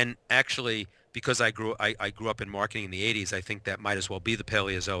 And actually, because I grew up in marketing in the 80s, I think that might as well be the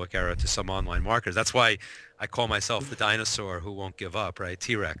Paleozoic era to some online marketers. That's why I call myself the dinosaur who won't give up, right?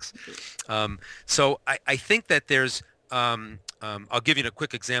 T-Rex. So I think that there's, I'll give you a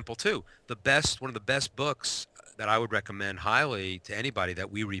quick example too. One of the best books that I would recommend highly to anybody that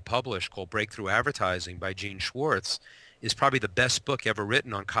we republish, called Breakthrough Advertising by Gene Schwartz, is probably the best book ever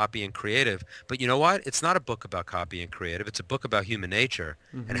written on copy and creative. But you know what? It's not a book about copy and creative. It's a book about human nature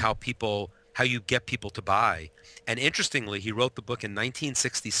and how you get people to buy. And interestingly, he wrote the book in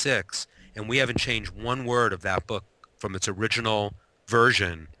 1966, and we haven't changed one word of that book from its original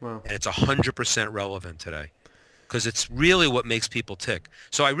version. Wow. And it's 100% relevant today, because it's really what makes people tick.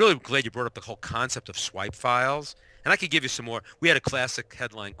 So I'm really glad you brought up the whole concept of swipe files. And I could give you some more. We had a classic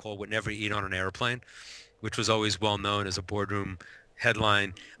headline called "Would Never Eat on an Airplane," which was always well known as a boardroom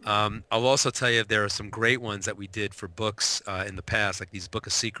headline. I'll also tell you there are some great ones that we did for books in the past, like these Book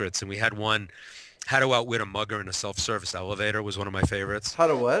of Secrets. And we had one, How to Outwit a Mugger in a Self-Service Elevator was one of my favorites. How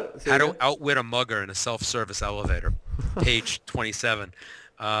to what? How to Outwit a Mugger in a Self-Service Elevator, page 27.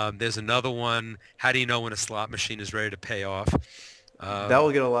 There's another one, How do you know when a slot machine is ready to pay off? That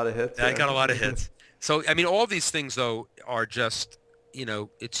will get a lot of hits. That got a lot of hits. So, I mean, all these things, though, are just,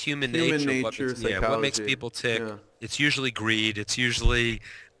 it's human nature. What makes people tick. Yeah. It's usually greed. It's usually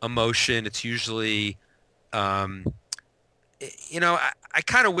emotion. It's usually, I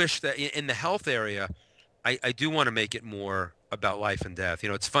kind of wish that in the health area, I do want to make it more about life and death.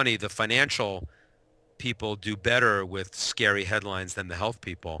 It's funny, the financial people do better with scary headlines than the health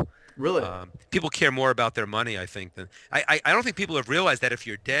people. Really? People care more about their money, I think. I don't think people have realized that if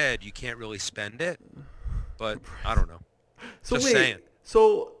you're dead, you can't really spend it. But I don't know. So Just wait, saying.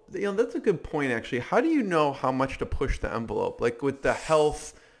 So that's a good point, actually. How do you know how much to push the envelope? Like with the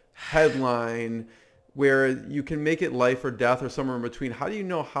health headline, where you can make it life or death or somewhere in between, how do you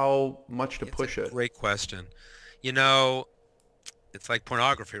know how much to push it? Great question. It's like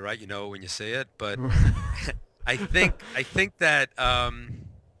pornography, right? You know when you see it, but I think that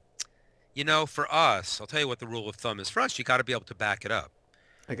for us, I'll tell you what the rule of thumb is. For us, you got to be able to back it up.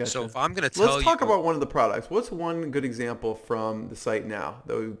 I gotcha. So if I'm going to tell you, let's talk about one of the products. What's one good example from the site now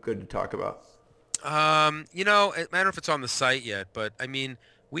that would be good to talk about? It matter if it's on the site yet, but I mean,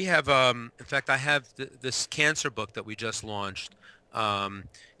 we have. In fact, I have this cancer book that we just launched.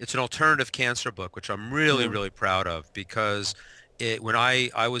 It's an alternative cancer book, which I'm really proud of, because when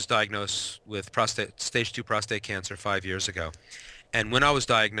I was diagnosed with stage 2 prostate cancer 5 years ago, and when I was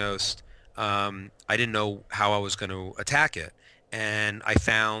diagnosed, I didn't know how I was going to attack it. And I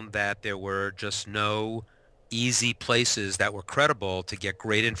found that there were just no easy places that were credible to get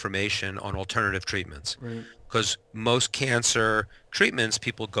great information on alternative treatments. Right. Because most cancer treatments,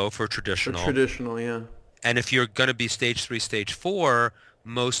 people go for traditional. Traditional, yeah. And if you're going to be stage 3, stage 4,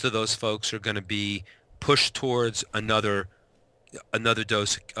 most of those folks are going to be pushed towards another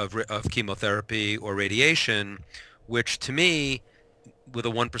dose of chemotherapy or radiation, which to me, with a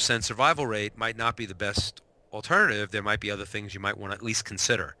 1% survival rate, might not be the best alternative. There might be other things you might want to at least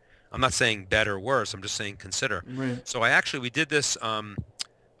consider. I'm not saying better or worse. I'm just saying consider. Right. So we did this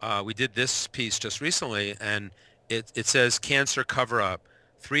piece just recently, and it says cancer cover-up,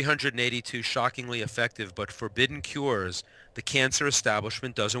 382 shockingly effective but forbidden cures the cancer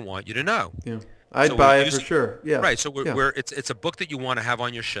establishment doesn't want you to know. Yeah. I'd buy it for sure. Yeah. Right. So it's a book that you want to have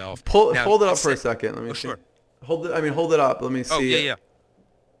on your shelf. Hold it up for a second. Let me see. Sure. Hold it up. Let me see. Oh, yeah.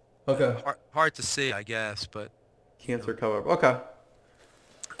 Okay. Hard to see, I guess, but cancer cover. Okay.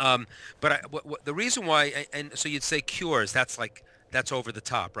 But the reason why, and so you'd say cures, that's over the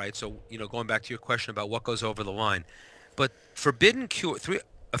top, right? So, going back to your question about what goes over the line, but forbidden cure, 3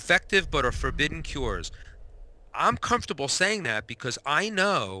 effective but are forbidden cures. I'm comfortable saying that because I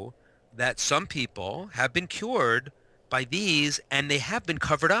know that some people have been cured by these, and they have been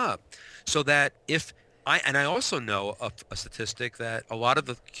covered up. So that I also know a statistic that a lot of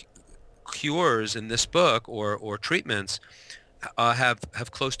the cures in this book or treatments have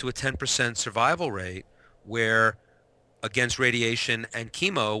close to a 10% survival rate, where against radiation and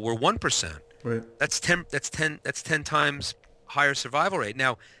chemo we're 1%. Right. That's 10 times higher survival rate.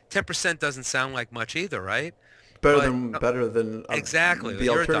 Now, 10% doesn't sound like much either, right? Better than exactly the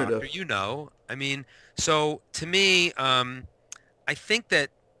You're alternative. A doctor, I mean, so to me, I think that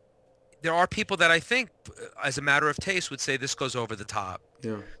there are people that I think, as a matter of taste, would say this goes over the top.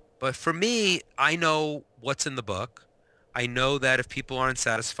 Yeah. But for me, I know what's in the book. I know that if people aren't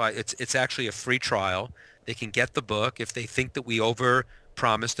satisfied, it's actually a free trial. They can get the book. If they think that we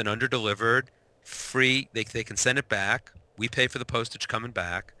over-promised and under-delivered, free, they can send it back. We pay for the postage coming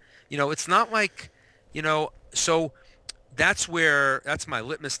back. It's not like, so that's my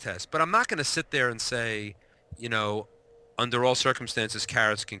litmus test. But I'm not going to sit there and say, you know, under all circumstances,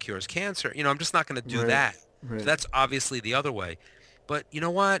 carrots can cure cancer. You know, I'm just not going to do Right. that. Right. So that's obviously the other way. But you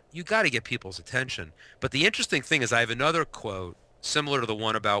know what? You got to get people's attention. But the interesting thing is I have another quote similar to the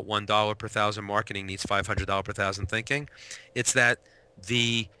one about $1 per thousand marketing needs $500 per thousand thinking. It's that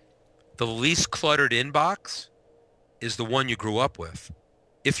the least cluttered inbox is the one you grew up with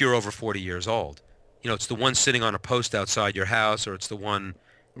if you're over 40 years old. You know, it's the one sitting on a post outside your house, or it's the one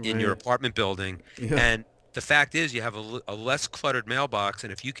in your Right. apartment building. Yeah. And the fact is you have a less cluttered mailbox,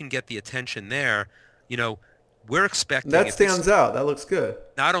 and if you can get the attention there, you know, we're expecting That stands out. That looks good.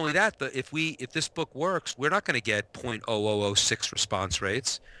 not only that, but if this book works, we're not going to get 0.0006 response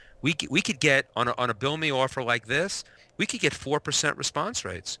rates. We could get on a bill me offer like this, we could get 4% response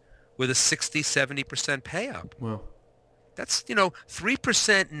rates with a 60-70% pay up. Well, That's, you know,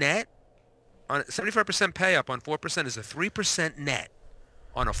 3% net on 75% pay up on 4% is a 3% net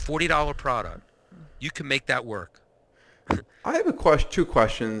on a $40 product. You can make that work. I have two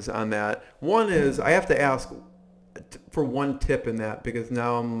questions on that. One is I have to ask for one tip in that, because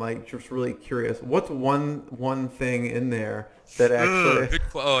now I'm like just really curious. What's one thing in there that actually?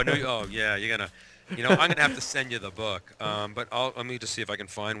 Oh yeah, you're gonna, you know, I'm gonna have to send you the book. But let me just see if I can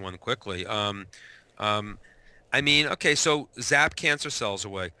find one quickly. I mean, okay, so zap cancer cells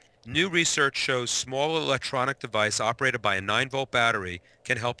away. New research shows small electronic device operated by a 9-volt battery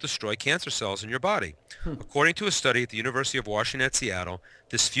can help destroy cancer cells in your body. According to a study at the University of Washington at Seattle,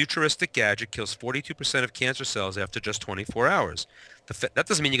 this futuristic gadget kills 42% of cancer cells after just 24 hours. That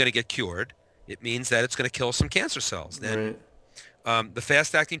doesn't mean you're going to get cured. It means that it's going to kill some cancer cells. And Right. the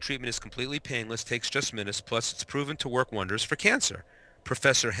fast-acting treatment is completely painless, takes just minutes, plus it's proven to work wonders for cancer.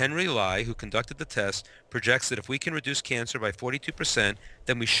 Professor Henry Lai, who conducted the test, projects that if we can reduce cancer by 42%,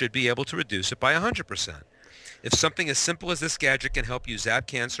 then we should be able to reduce it by 100%. If something as simple as this gadget can help you zap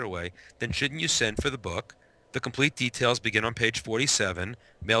cancer away, then shouldn't you send for the book? The complete details begin on page 47.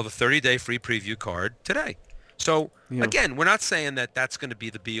 Mail the 30-day free preview card today. So, Yeah. again, we're not saying that that's going to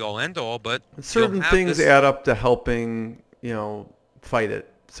be the be-all, end-all, but Certain you'll have things this. add up to helping, you know, fight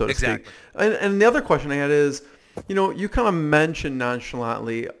it, so to Exactly. speak. And the other question I had is, you know, you kind of mentioned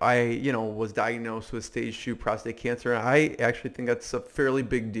nonchalantly, you know, was diagnosed with stage 2 prostate cancer. I actually think that's a fairly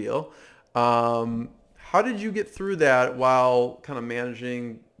big deal. How did you get through that while kind of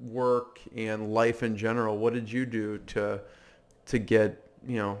managing work and life in general? What did you do to get,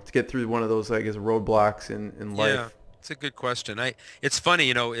 you know, to get through one of those, I guess, roadblocks in life? Yeah, it's a good question. It's funny,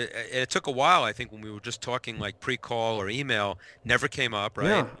 you know, it took a while, I think, when we were just talking like pre-call or email, never came up, right?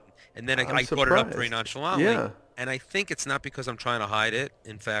 Yeah. And then I'm I brought it up very surprised. nonchalantly. Yeah. And I think it's not because I'm trying to hide it.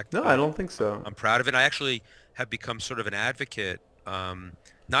 In fact, No, I don't think so. I'm proud of it. I actually have become sort of an advocate,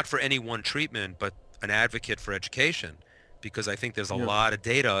 not for any one treatment, but an advocate for education, because I think there's a Yeah. lot of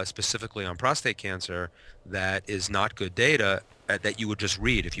data specifically on prostate cancer that is not good data that you would just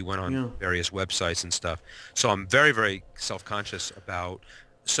read if you went on Yeah. various websites and stuff. So I'm very, very self-conscious about.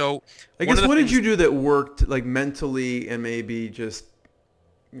 So I one guess of the what did things- you do that worked, like mentally and maybe just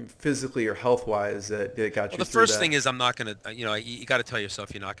physically or health wise, that got Well, you the through first that? thing is I'm not going to, you know, you got to tell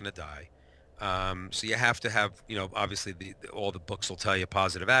yourself you're not going to die. So you have to have, you know, obviously all the books will tell you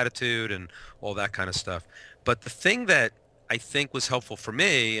positive attitude and all that kind of stuff. But the thing that I think was helpful for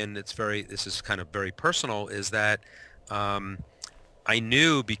me, and this is kind of very personal, is that I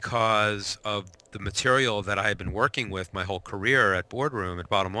knew, because of the material that I had been working with my whole career at Boardroom, at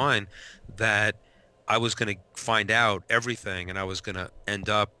Bottom Line, that I was going to find out everything, and I was going to end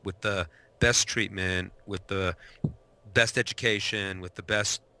up with the best treatment, with the best education, with the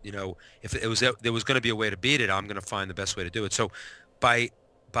best, you know, if there was going to be a way to beat it, I'm going to find the best way to do it. So by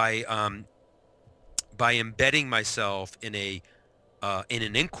embedding myself in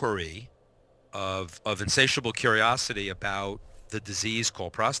an inquiry of insatiable curiosity about the disease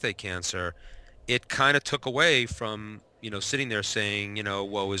called prostate cancer, it kind of took away from, you know, sitting there saying, you know,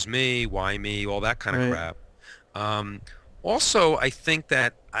 woe is me, why me, all that kind of Right. crap. Also, I think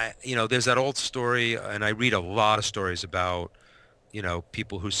that you know, there's that old story, and I read a lot of stories about, you know,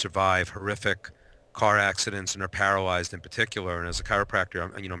 people who survive horrific car accidents and are paralyzed in particular. And as a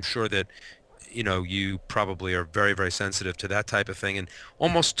chiropractor, I'm sure that, you know, you probably are very, very sensitive to that type of thing. And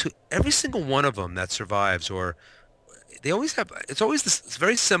almost to every single one of them that survives, or they always have, it's always this, it's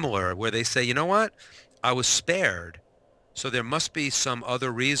very similar, where they say, you know what, I was spared, so there must be some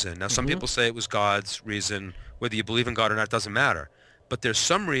other reason. Now, some Mm-hmm. people say it was God's reason. Whether you believe in God or not doesn't matter. But there's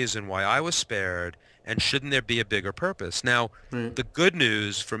some reason why I was spared, and shouldn't there be a bigger purpose? Now, Right. the good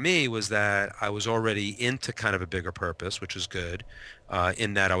news for me was that I was already into kind of a bigger purpose, which is good,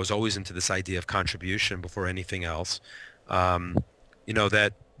 in that I was always into this idea of contribution before anything else.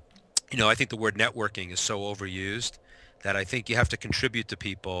 That, I think the word networking is so overused that I think you have to contribute to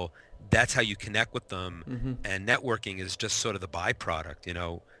people. That's how you connect with them. And networking is just sort of the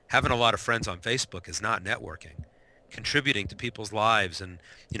byproduct. Having a lot of friends on Facebook is not networking. Contributing to people's lives, and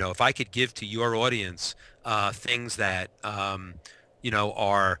if I could give to your audience things that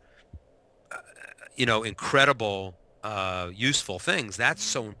are incredible, useful things, that's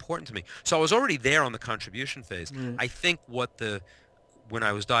so important to me. So I was already there on the contribution phase. I think when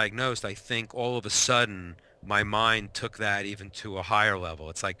I was diagnosed, I think all of a sudden my mind took that even to a higher level.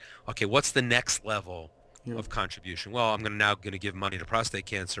 It's like, okay, what's the next level of contribution? Well, I'm now going to give money to prostate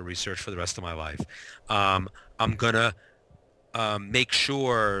cancer research for the rest of my life. I'm going to make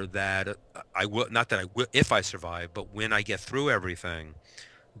sure that I will, not that I will, if I survive, but when I get through everything,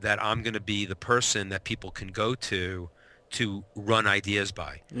 that I'm going to be the person that people can go to run ideas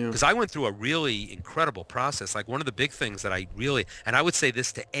by. Because I went through a really incredible process. Like, one of the big things that and I would say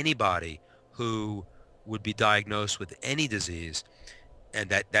this to anybody who would be diagnosed with any disease, and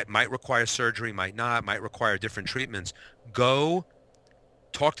that might require surgery, might not, might require different treatments. Go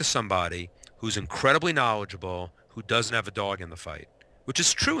talk to somebody who's incredibly knowledgeable, who doesn't have a dog in the fight, which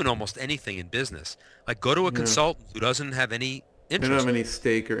is true in almost anything in business. Like, go to a consultant who doesn't have any interest. They don't have any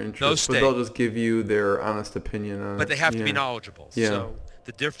stake or interest, no stake. But they'll just give you their honest opinion on it. But they have to be knowledgeable. Yeah.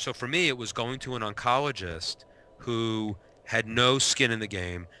 So for me, it was going to an oncologist who had no skin in the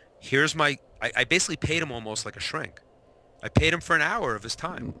game. I basically paid him almost like a shrink. I paid him for an hour of his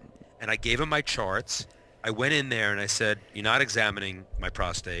time, and I gave him my charts. I went in there and I said, "You're not examining my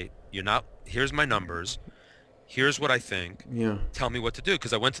prostate. Here's my numbers. Here's what I think. Tell me what to do."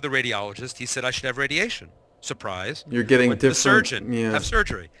 Because I went to the radiologist. He said I should have radiation. Surprise! You're getting I went to different. the surgeon. Have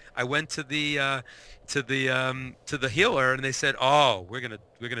surgery. I went to the healer, and they said, "Oh, we're gonna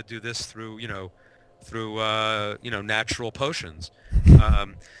do this through natural potions."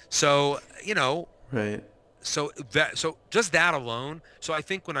 Right. So just that alone. So I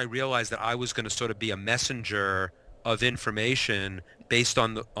think when I realized that I was going to sort of be a messenger of information based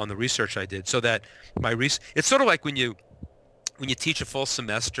on the research I did, so that it's sort of like when you teach a full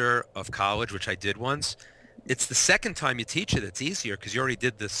semester of college, which I did once. It's the second time you teach it, it's easier because you already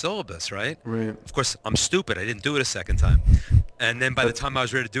did the syllabus, right? Right. Of course, I'm stupid. I didn't do it a second time. And then by the time I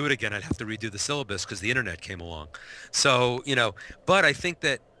was ready to do it again, I'd have to redo the syllabus because the internet came along. So, but I think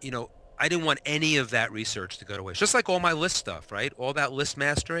that, I didn't want any of that research to go to waste. Just like all my list stuff, right? All that list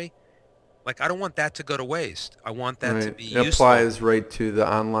mastery. Like, I don't want that to go to waste. I want that to be useful. It applies right to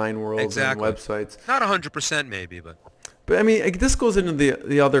the online world and websites. Not 100% maybe, but I mean, this goes into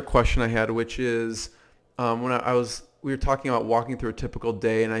the other question I had, which is when we were talking about walking through a typical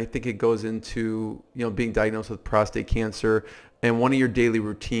day, and I think it goes into being diagnosed with prostate cancer and one of your daily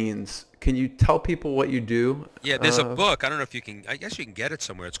routines. Can you tell people what you do? Yeah, there's a book. I don't know if you can. I guess you can get it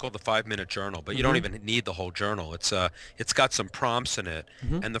somewhere. It's called the 5-Minute Journal, but you don't even need the whole journal. It's got some prompts in it,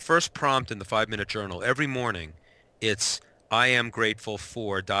 and the first prompt in the 5-Minute Journal every morning, it's "I am grateful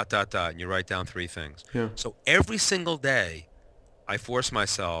for ... and you write down 3 things. Yeah. So every single day, I force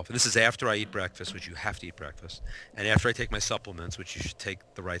myself, and this is after I eat breakfast, which you have to eat breakfast, and after I take my supplements, which you should take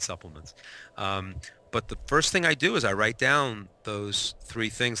the right supplements. But the first thing I do is I write down those 3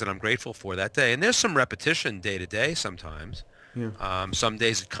 things that I'm grateful for that day. And there's some repetition day to day sometimes. Yeah. Some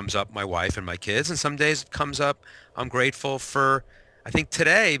days it comes up my wife and my kids, and some days it comes up I'm grateful for, I think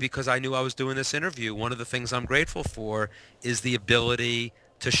today, because I knew I was doing this interview, one of the things I'm grateful for is the ability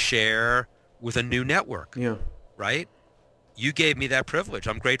to share with a new network. Yeah. Right? You gave me that privilege.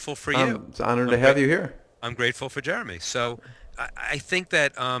 I'm grateful for you. It's an honor to have you here. I'm grateful for Jeremy. So I think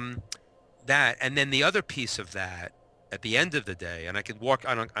that that, and then the other piece of that at the end of the day, and I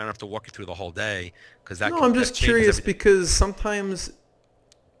don't have to walk you through the whole day because that. No, I'm just curious because sometimes,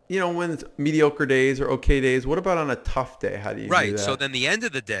 when it's mediocre days or okay days, what about on a tough day? How do you do that? Right. So then the end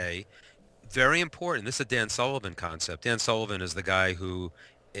of the day, very important. This is a Dan Sullivan concept. Dan Sullivan is the guy who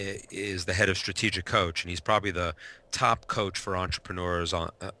is the head of strategic coach, and he's probably the top coach for entrepreneurs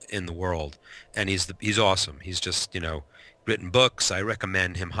in the world. And he's awesome. He's just, written books. I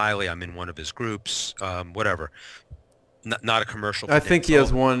recommend him highly. I'm in one of his groups, whatever. Not a commercial. I think he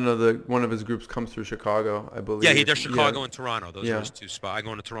has one of his groups comes through Chicago, I believe. Yeah, he does Chicago and Toronto. Those are his 2 spots. I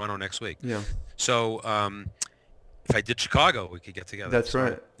go into Toronto next week. Yeah. So if I did Chicago, we could get together. That's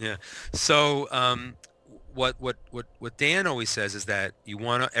right. Yeah. So what Dan always says is that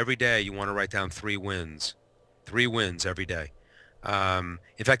every day you want to write down 3 wins. 3 wins every day.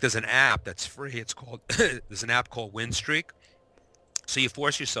 In fact, there's an app that's free. It's called there's an app called Win Streak. So you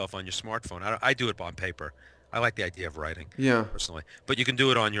force yourself on your smartphone. I do it on paper. I like the idea of writing. Yeah. Personally, but you can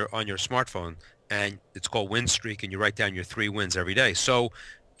do it on your smartphone, and it's called win streak, and you write down your 3 wins every day. So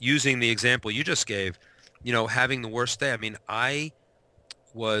using the example you just gave, having the worst day, I mean, I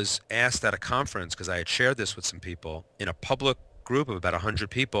was asked at a conference, because I had shared this with some people, in a public group of about 100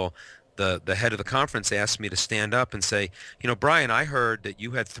 people, the head of the conference asked me to stand up and say, Brian, I heard that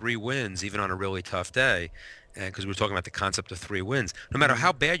you had 3 wins even on a really tough day. And because we were talking about the concept of 3 wins, no matter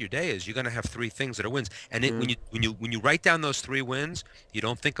how bad your day is, you're going to have 3 things that are wins. And when you write down those 3 wins, you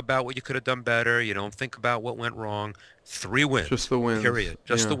don't think about what you could have done better. You don't think about what went wrong. 3 wins. Just the wins. Period.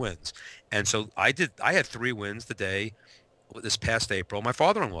 Just the wins. And so I had 3 wins the day this past April. My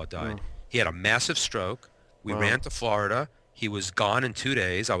father-in-law died. Oh. He had a massive stroke. We ran to Florida. He was gone in 2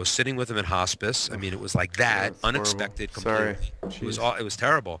 days. I was sitting with him in hospise. I mean, it was like that, unexpected, horrible. completely. Sorry. It was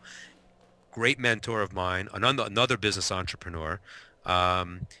terrible. Great mentor of mine, another business entrepreneur.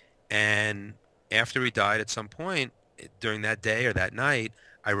 And after he died at some point during that day or that night,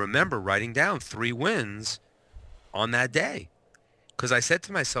 I remember writing down 3 wins on that day. Because I said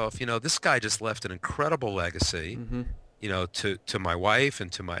to myself, this guy just left an incredible legacy, to my wife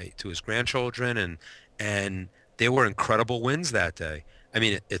and to his grandchildren, and there were incredible wins that day. I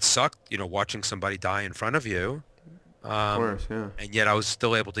mean, it sucked, watching somebody die in front of you. Of course, yeah. And yet I was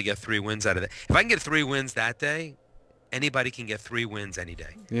still able to get 3 wins out of that. If I can get 3 wins that day, anybody can get 3 wins any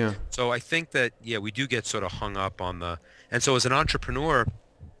day. Yeah. So I think that, we do get sort of hung up on and so as an entrepreneur,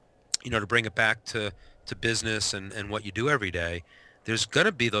 to bring it back to business and what you do every day, there's going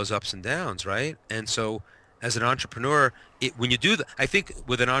to be those ups and downs, right? And so as an entrepreneur, when you do that, I think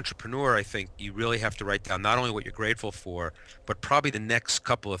with an entrepreneur, I think you really have to write down not only what you're grateful for, but probably the next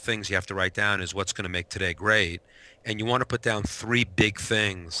couple of things you have to write down is what's going to make today great. And you want to put down 3 big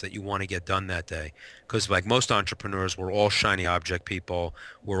things that you want to get done that day. Because like most entrepreneurs, we're all shiny object people.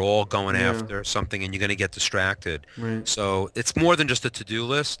 We're all going after something, and you're going to get distracted. Right. So it's more than just a to-do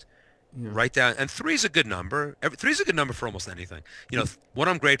list. Yeah. Write down, and 3 is a good number. 3 is a good number for almost anything. What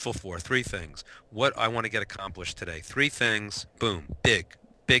I'm grateful for, 3 things. What I want to get accomplished today, 3 things. Boom, big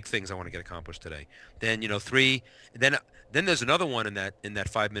things I want to get accomplished today. Then 3. Then there's another one in that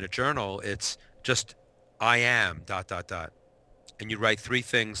 5-minute journal. It's just I am ... and you write 3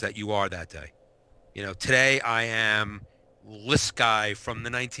 things that you are that day. Today I am list guy from the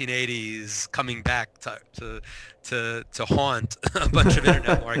 1980s coming back to haunt a bunch of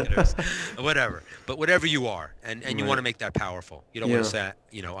internet marketers, whatever. But whatever you are, and you want to make that powerful. You don't want to say, I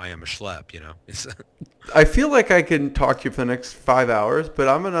am a schlep. I feel like I can talk to you for the next 5 hours, but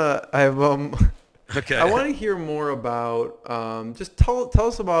Okay. I want to hear more about. Just tell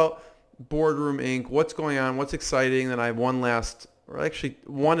us about Boardroom Inc. What's going on? What's exciting? Then I have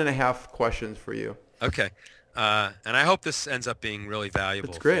 1.5 questions for you. Okay. And I hope this ends up being really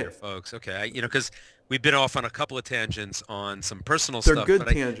valuable for your folks. Okay. Because we've been off on a couple of tangents on some personal stuff. They're good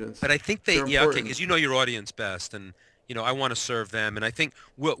tangents. But I think okay, because you know your audience best, and I want to serve them. And I think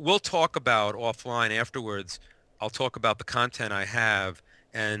we'll talk about offline afterwards. I'll talk about the content I have,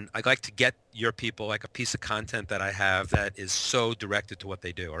 and I'd like to get your people like a piece of content that I have that is so directed to what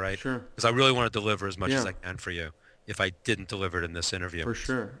they do. All right. Sure. Because I really want to deliver as much as I can for you. If I didn't deliver it in this interview. For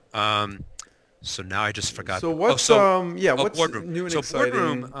sure. So now I just forgot. So what's what's Boardroom. new and so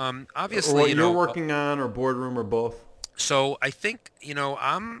exciting? Boardroom, obviously, or what you're working on, or Boardroom, or both. So I think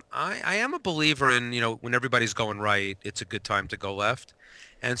I am a believer in when everybody's going right, it's a good time to go left,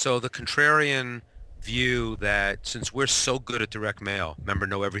 and so the contrarian view that since we're so good at direct mail, remember,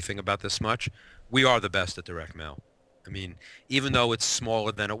 know everything about this much, we are the best at direct mail. I mean, even though it's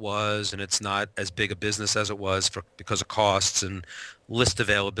smaller than it was and it's not as big a business as it was because of costs and list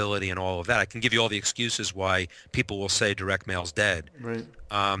availability and all of that, I can give you all the excuses why people will say direct mail's dead. Right.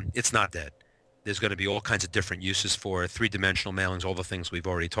 It's not dead. There's going to be all kinds of different uses for it, 3-dimensional mailings, all the things we've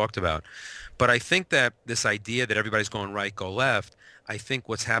already talked about. But I think that this idea that everybody's going right, go left, I think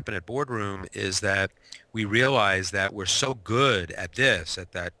what's happened at Boardroom is that we realize that we're so good at this,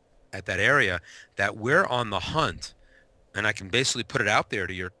 at that area, that we're on the hunt. And I can basically put it out there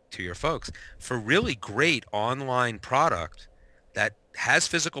to your folks for really great online product that has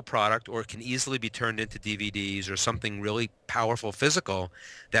physical product or can easily be turned into DVDs or something really powerful physical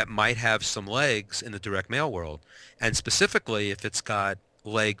that might have some legs in the direct mail world. And specifically, if it's got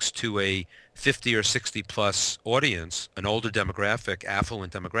legs to a 50 or 60 plus audience, an older demographic,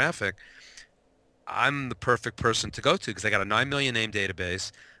 affluent demographic, I'm the perfect person to go to because I got a 9 million name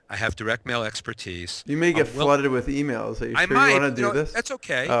database. I have direct mail expertise. You may get flooded with emails. Are you sure you want to do this? That's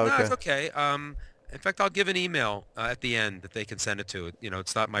okay. Oh, okay. No, it's okay. In fact, I'll give an email at the end that they can send it to.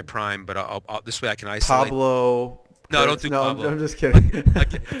 It's not my prime, but I'll this way I can isolate. Pablo. No, don't do Pablo. I'm just kidding.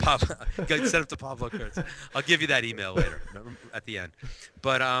 Send it to Pablo Kurtz. I'll give you that email later at the end.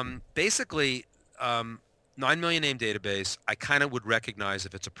 But basically, 9 million name database. I kind of would recognize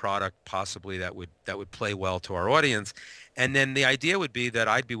if it's a product possibly that would play well to our audience. And then the idea would be that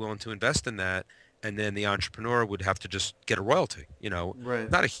I'd be willing to invest in that. And then the entrepreneur would have to just get a royalty, Right.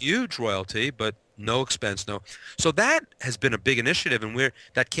 Not a huge royalty, but no expense, no. So that has been a big initiative. And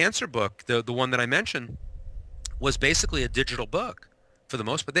that cancer book, the one that I mentioned, was basically a digital book for the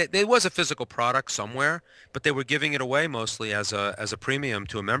most part. There was a physical product somewhere, but they were giving it away mostly as a premium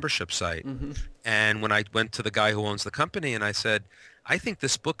to a membership site. Mm-hmm. And when I went to the guy who owns the company and I said, I think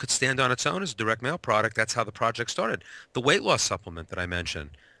this book could stand on its own as a direct mail product. That's how the project started. The weight loss supplement that I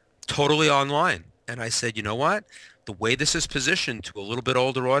mentioned, totally online. And I said, you know what? The way this is positioned to a little bit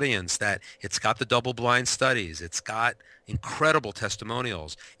older audience, that it's got the double-blind studies, it's got incredible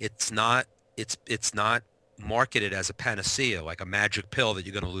testimonials. It's not marketed as a panacea, like a magic pill that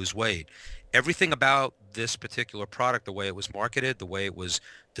you're going to lose weight. Everything about this particular product, the way it was marketed, the way it was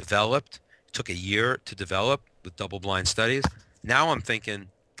developed, it took a year to develop with double-blind studies. Now I'm thinking,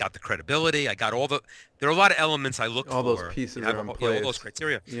 got the credibility. I got there are a lot of elements I look for. All those pieces are in place. All those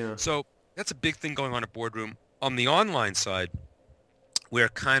criteria. Yeah. So that's a big thing going on at Boardroom. On the online side, we're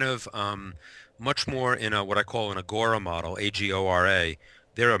kind of much more in what I call an Agora model, Agora.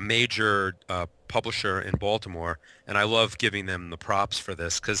 They're a major publisher in Baltimore, and I love giving them the props for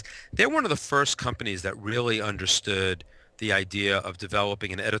this because they're one of the first companies that really understood the idea of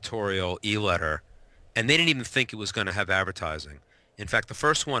developing an editorial e-letter, and they didn't even think it was going to have advertising. In fact, the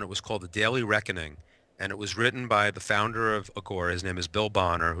first one, it was called The Daily Reckoning, and it was written by the founder of Agora. His name is Bill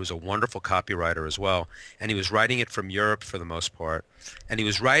Bonner, who's a wonderful copywriter as well, and he was writing it from Europe for the most part, and he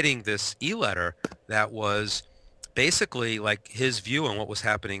was writing this e-letter that was basically like his view on what was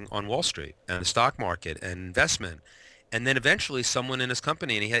happening on Wall Street and the stock market and investment. And then eventually someone in his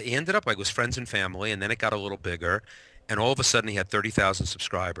company, and he ended up like with friends and family, and then it got a little bigger, and all of a sudden he had 30,000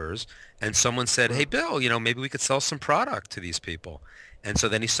 subscribers, and someone said, hey, Bill, maybe we could sell some product to these people. And so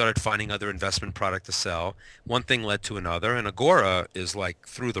then he started finding other investment product to sell. One thing led to another, and Agora is like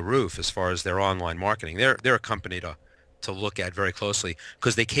through the roof as far as their online marketing. They're a company to look at very closely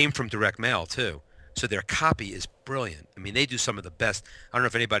because they came from direct mail too. So their copy is brilliant. I mean, they do some of the best. I don't know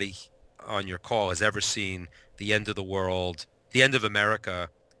if anybody on your call has ever seen the End of the World, the End of America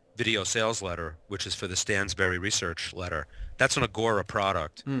video sales letter, which is for the Stansberry Research letter. That's an Agora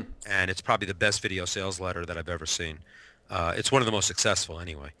product, and it's probably the best video sales letter that I've ever seen. It's one of the most successful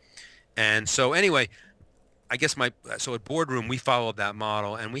anyway. And so anyway, I guess so at Boardroom, we followed that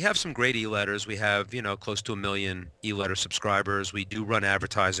model, and we have some great e-letters. We have, close to 1 million e-letter subscribers. We do run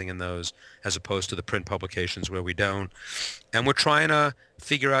advertising in those as opposed to the print publications where we don't. And we're trying to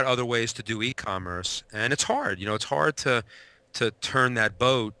figure out other ways to do e-commerce. And it's hard. It's hard to turn that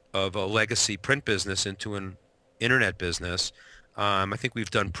boat of a legacy print business into an internet business. I think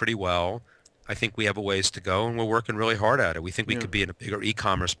we've done pretty well. I think we have a ways to go, and we're working really hard at it. We think we could be in a bigger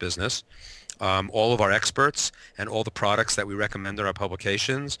e-commerce business. All of our experts and all the products that we recommend in our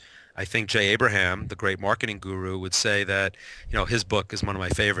publications, I think Jay Abraham, the great marketing guru, would say that, his book is one of my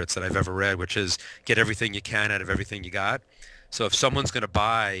favorites that I've ever read, which is Get Everything You Can Out of Everything You Got. So if someone's going to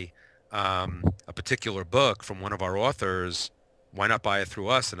buy a particular book from one of our authors, why not buy it through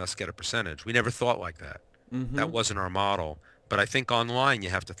us and us get a percentage? We never thought like that. Mm-hmm. That wasn't our model. But I think online you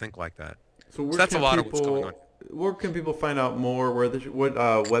have to think like that. So that's a lot of what's going on. Where can people find out more? What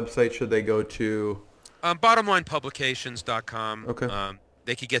website should they go to? Bottomlinepublications.com. Okay.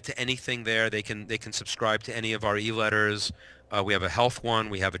 They could get to anything there. They can subscribe to any of our e-letters. We have a health one.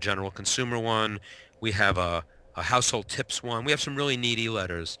 We have a general consumer one. We have a household tips one. We have some really neat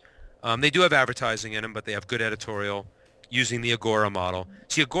e-letters. They do have advertising in them, but they have good editorial using the Agora model.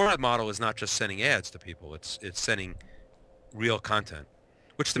 See, Agora model is not just sending ads to people. It's sending real content,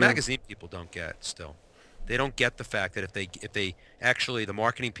 which the magazine people don't get still. They don't get the fact that if they actually, the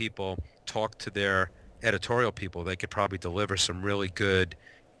marketing people talk to their editorial people, they could probably deliver some really good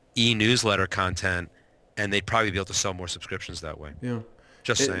e-newsletter content, and they'd probably be able to sell more subscriptions that way. Yeah.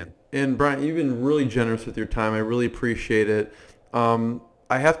 Just saying. And Brian, you've been really generous with your time. I really appreciate it. I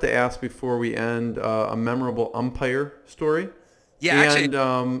have to ask before we end a memorable umpire story. Yeah, and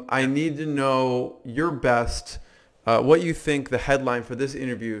actually, I need to know your best, what you think the headline for this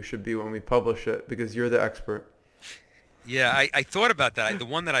interview should be when we publish it, because you're the expert. Yeah, I thought about that. The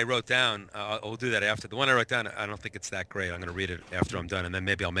one that I wrote down, I'll do that after. The one I wrote down, I don't think it's that great. I'm going to read it after I'm done, and then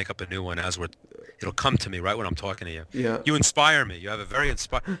maybe I'll make up a new one it'll come to me right when I'm talking to you. Yeah. You inspire me. You have a very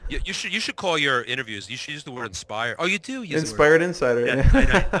inspire. You should call your interviews. You should use the word inspire. Oh, you do use Inspired Insider. Yeah, I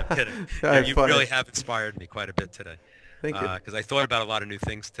know. I'm kidding. You Funny. really have inspired me quite a bit today. Thank you. Because I thought about a lot of new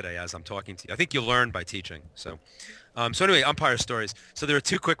things today as I'm talking to you. I think you learn by teaching. So anyway, umpire stories. So there are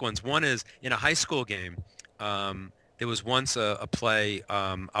two quick ones. One is in a high school game, there was once a play,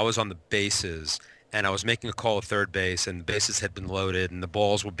 I was on the bases, and I was making a call at third base, and the bases had been loaded, and the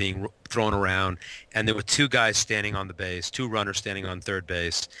balls were being thrown around, and there were two guys standing on the base, two runners standing on third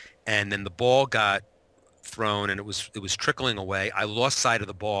base, and then the ball got thrown, and it was trickling away. I lost sight of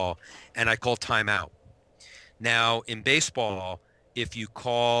the ball, and I called timeout. Now, in baseball, if you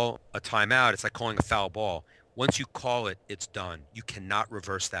call a timeout, it's like calling a foul ball. Once you call it, it's done. You cannot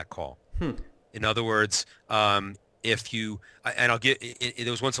reverse that call. In other words, if you, and I'll get,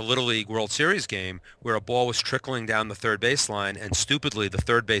 there was once a Little League World Series game where a ball was trickling down the third baseline, and stupidly the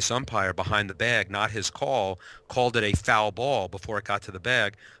third base umpire behind the bag, not his call, called it a foul ball before it got to the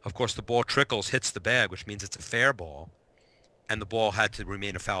bag. Of course, the ball trickles, hits the bag, which means it's a fair ball, and the ball had to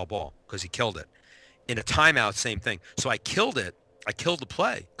remain a foul ball because he killed it. In a timeout, same thing. So I killed it. I killed the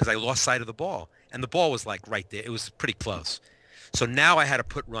play because I lost sight of the ball, and the ball was like right there. It was pretty close. So now I had to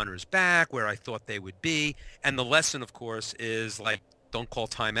put runners back where I thought they would be. And the lesson, of course, is like, don't call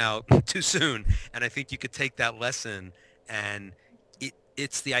timeout too soon. And I think you could take that lesson, and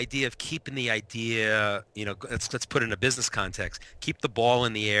it's the idea of keeping the idea, let's put it in a business context. Keep the ball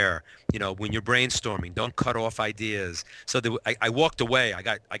in the air, when you're brainstorming. Don't cut off ideas. So I walked away. I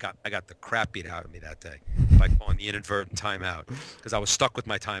got the crap beat out of me that day by calling the inadvertent timeout because I was stuck with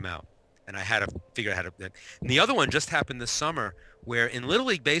my timeout. And I had to figure out how to. And the other one just happened this summer, where in Little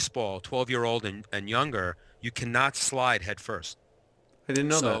League Baseball, 12-year-old and younger, you cannot slide head first. I didn't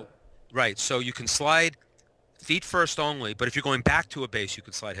know that. Right. So you can slide feet first only, but if you're going back to a base, you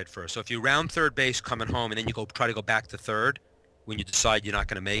can slide head first. So if you round third base coming home, and then you try to go back to third when you decide you're not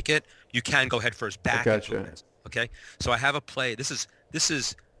going to make it, you can go head first back. Gotcha. Into it. Okay. So I have a play. This is.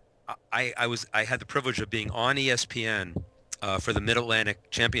 I had the privilege of being on ESPN. For the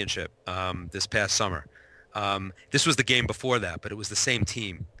Mid-Atlantic Championship this past summer. This was the game before that, but it was the same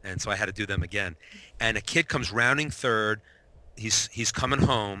team, and so I had to do them again. And a kid comes rounding third. He's coming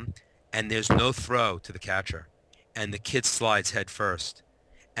home, and there's no throw to the catcher, and the kid slides head first.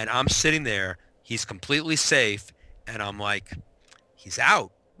 And I'm sitting there. He's completely safe, and I'm like, he's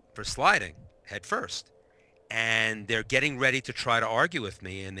out for sliding head first. And they're getting ready to try to argue with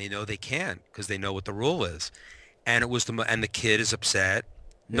me, and they know they can't because they know what the rule is. And the kid is upset.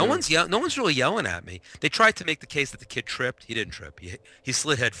 No one's really yelling at me. They tried to make the case that the kid tripped. He didn't trip. He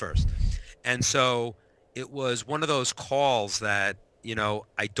slid head first. And so it was one of those calls that,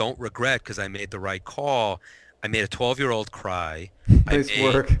 I don't regret because I made the right call. I made a 12-year-old cry. Nice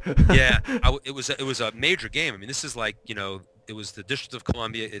work. Yeah. It was a major game. I mean, this is like, it was the District of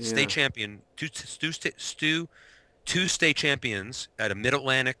Columbia. It's state champion, two state champions at a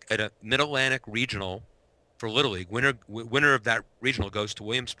Mid-Atlantic regional. For Little League, winner of that regional goes to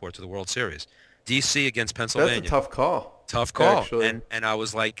Williamsport to the World Series. DC against Pennsylvania. That's a tough call. Tough call. Actually. And I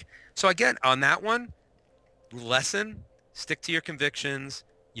was like, so again, on that one, lesson, stick to your convictions.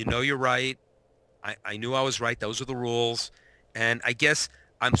 You're right. I knew I was right. Those are the rules. And I guess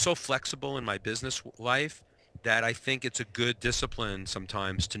I'm so flexible in my business life that I think it's a good discipline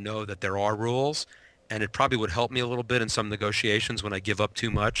sometimes to know that there are rules. And it probably would help me a little bit in some negotiations when I give up too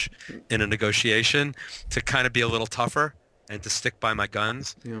much in a negotiation to kind of be a little tougher and to stick by my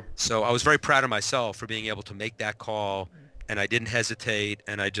guns. Yeah. So I was very proud of myself for being able to make that call, and I didn't hesitate,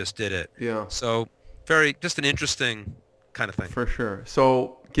 and I just did it. Yeah. So just an interesting kind of thing. For sure.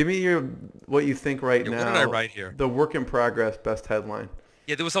 So give me what you think now. What did I write here? The work in progress best headline.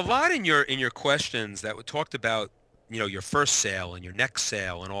 Yeah, there was a lot in your questions that talked about your first sale and your next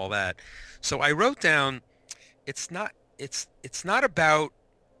sale and all that. So I wrote down, it's not about,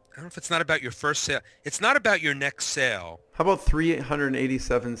 I don't know if it's not about your first sale. It's not about your next sale. How about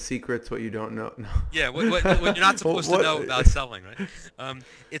 387 secrets what you don't know? No. Yeah, what you're not supposed to know about selling, right?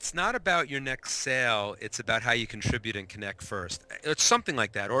 It's not about your next sale. It's about how you contribute and connect first. It's something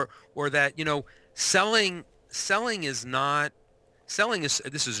like that, or that selling is not.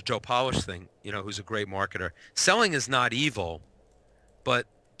 This is a Joe Polish thing, who's a great marketer. Selling is not evil, but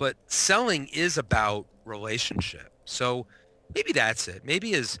selling is about relationship. So maybe that's it.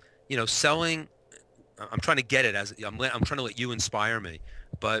 Maybe selling. I'm trying to get it as I'm trying to let you inspire me.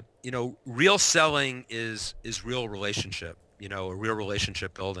 But real selling is real relationship. A real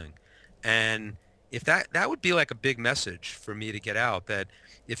relationship building, and if that would be like a big message for me to get out. That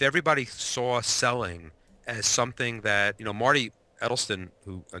if everybody saw selling as something that Marty Edelston,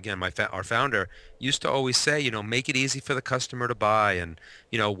 who again our founder, used to always say, make it easy for the customer to buy. And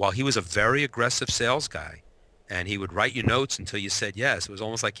while he was a very aggressive sales guy, and he would write you notes until you said yes. It was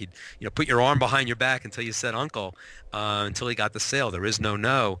almost like he'd, put your arm behind your back until you said uncle, until he got the sale. There is no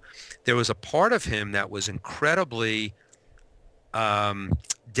no. There was a part of him that was incredibly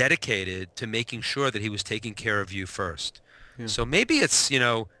dedicated to making sure that he was taking care of you first. Yeah. So maybe it's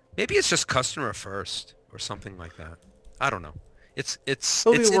just customer first or something like that. I don't know. It's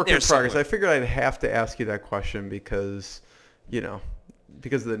It'll be a work in progress. Somewhere. I figured I'd have to ask you that question because of the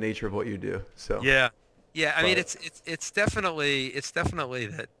nature of what you do. So yeah. I mean, it's definitely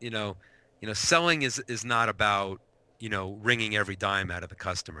that selling is not about wringing every dime out of the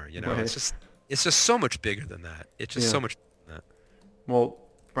customer. Right. It's just so much bigger than that. It's just so much bigger than that. Well,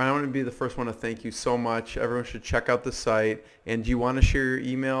 Brian, I want to be the first one to thank you so much. Everyone should check out the site. And do you want to share your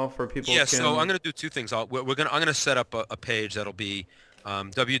email for people? Yeah. So I'm going to do two things. I'm going to set up a page that'll be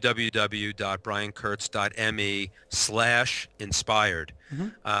www.briankurtz.me/inspired.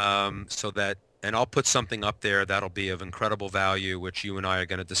 So that, and I'll put something up there that'll be of incredible value, which you and I are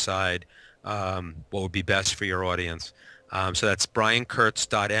going to decide what would be best for your audience. So that's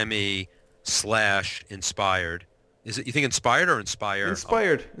briankurtz.me/inspired. Is it, you think inspired or inspire?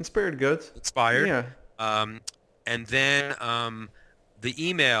 Inspired goods. Inspired. Yeah. And then the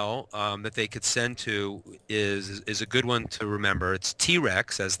email that they could send to is a good one to remember. It's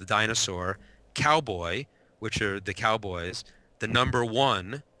T-Rex as the dinosaur, cowboy, which are the cowboys, the number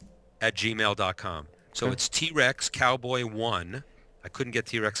 1 at gmail.com. So it's T-Rex cowboy 1. I couldn't get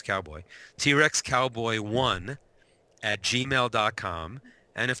T-Rex cowboy. T-Rex cowboy 1 at gmail.com.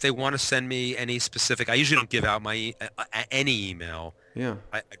 And if they want to send me any specific, I usually don't give out my any email. Yeah.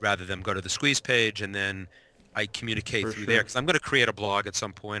 I'd rather them go to the Squeeze page, and then I communicate through there, because I'm going to create a blog at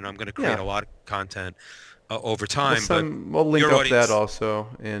some point. I'm going to create a lot of content over time. We'll link up that also,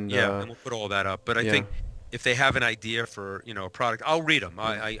 and and we'll put all that up. But I think if they have an idea for a product, I'll read them.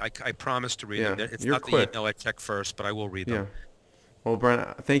 I promise to read them. It's not the email I check first, but I will read them. Well, Brian,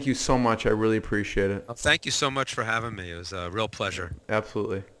 thank you so much. I really appreciate it. Thank you so much for having me. It was a real pleasure.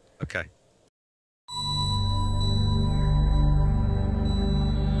 Absolutely. Okay.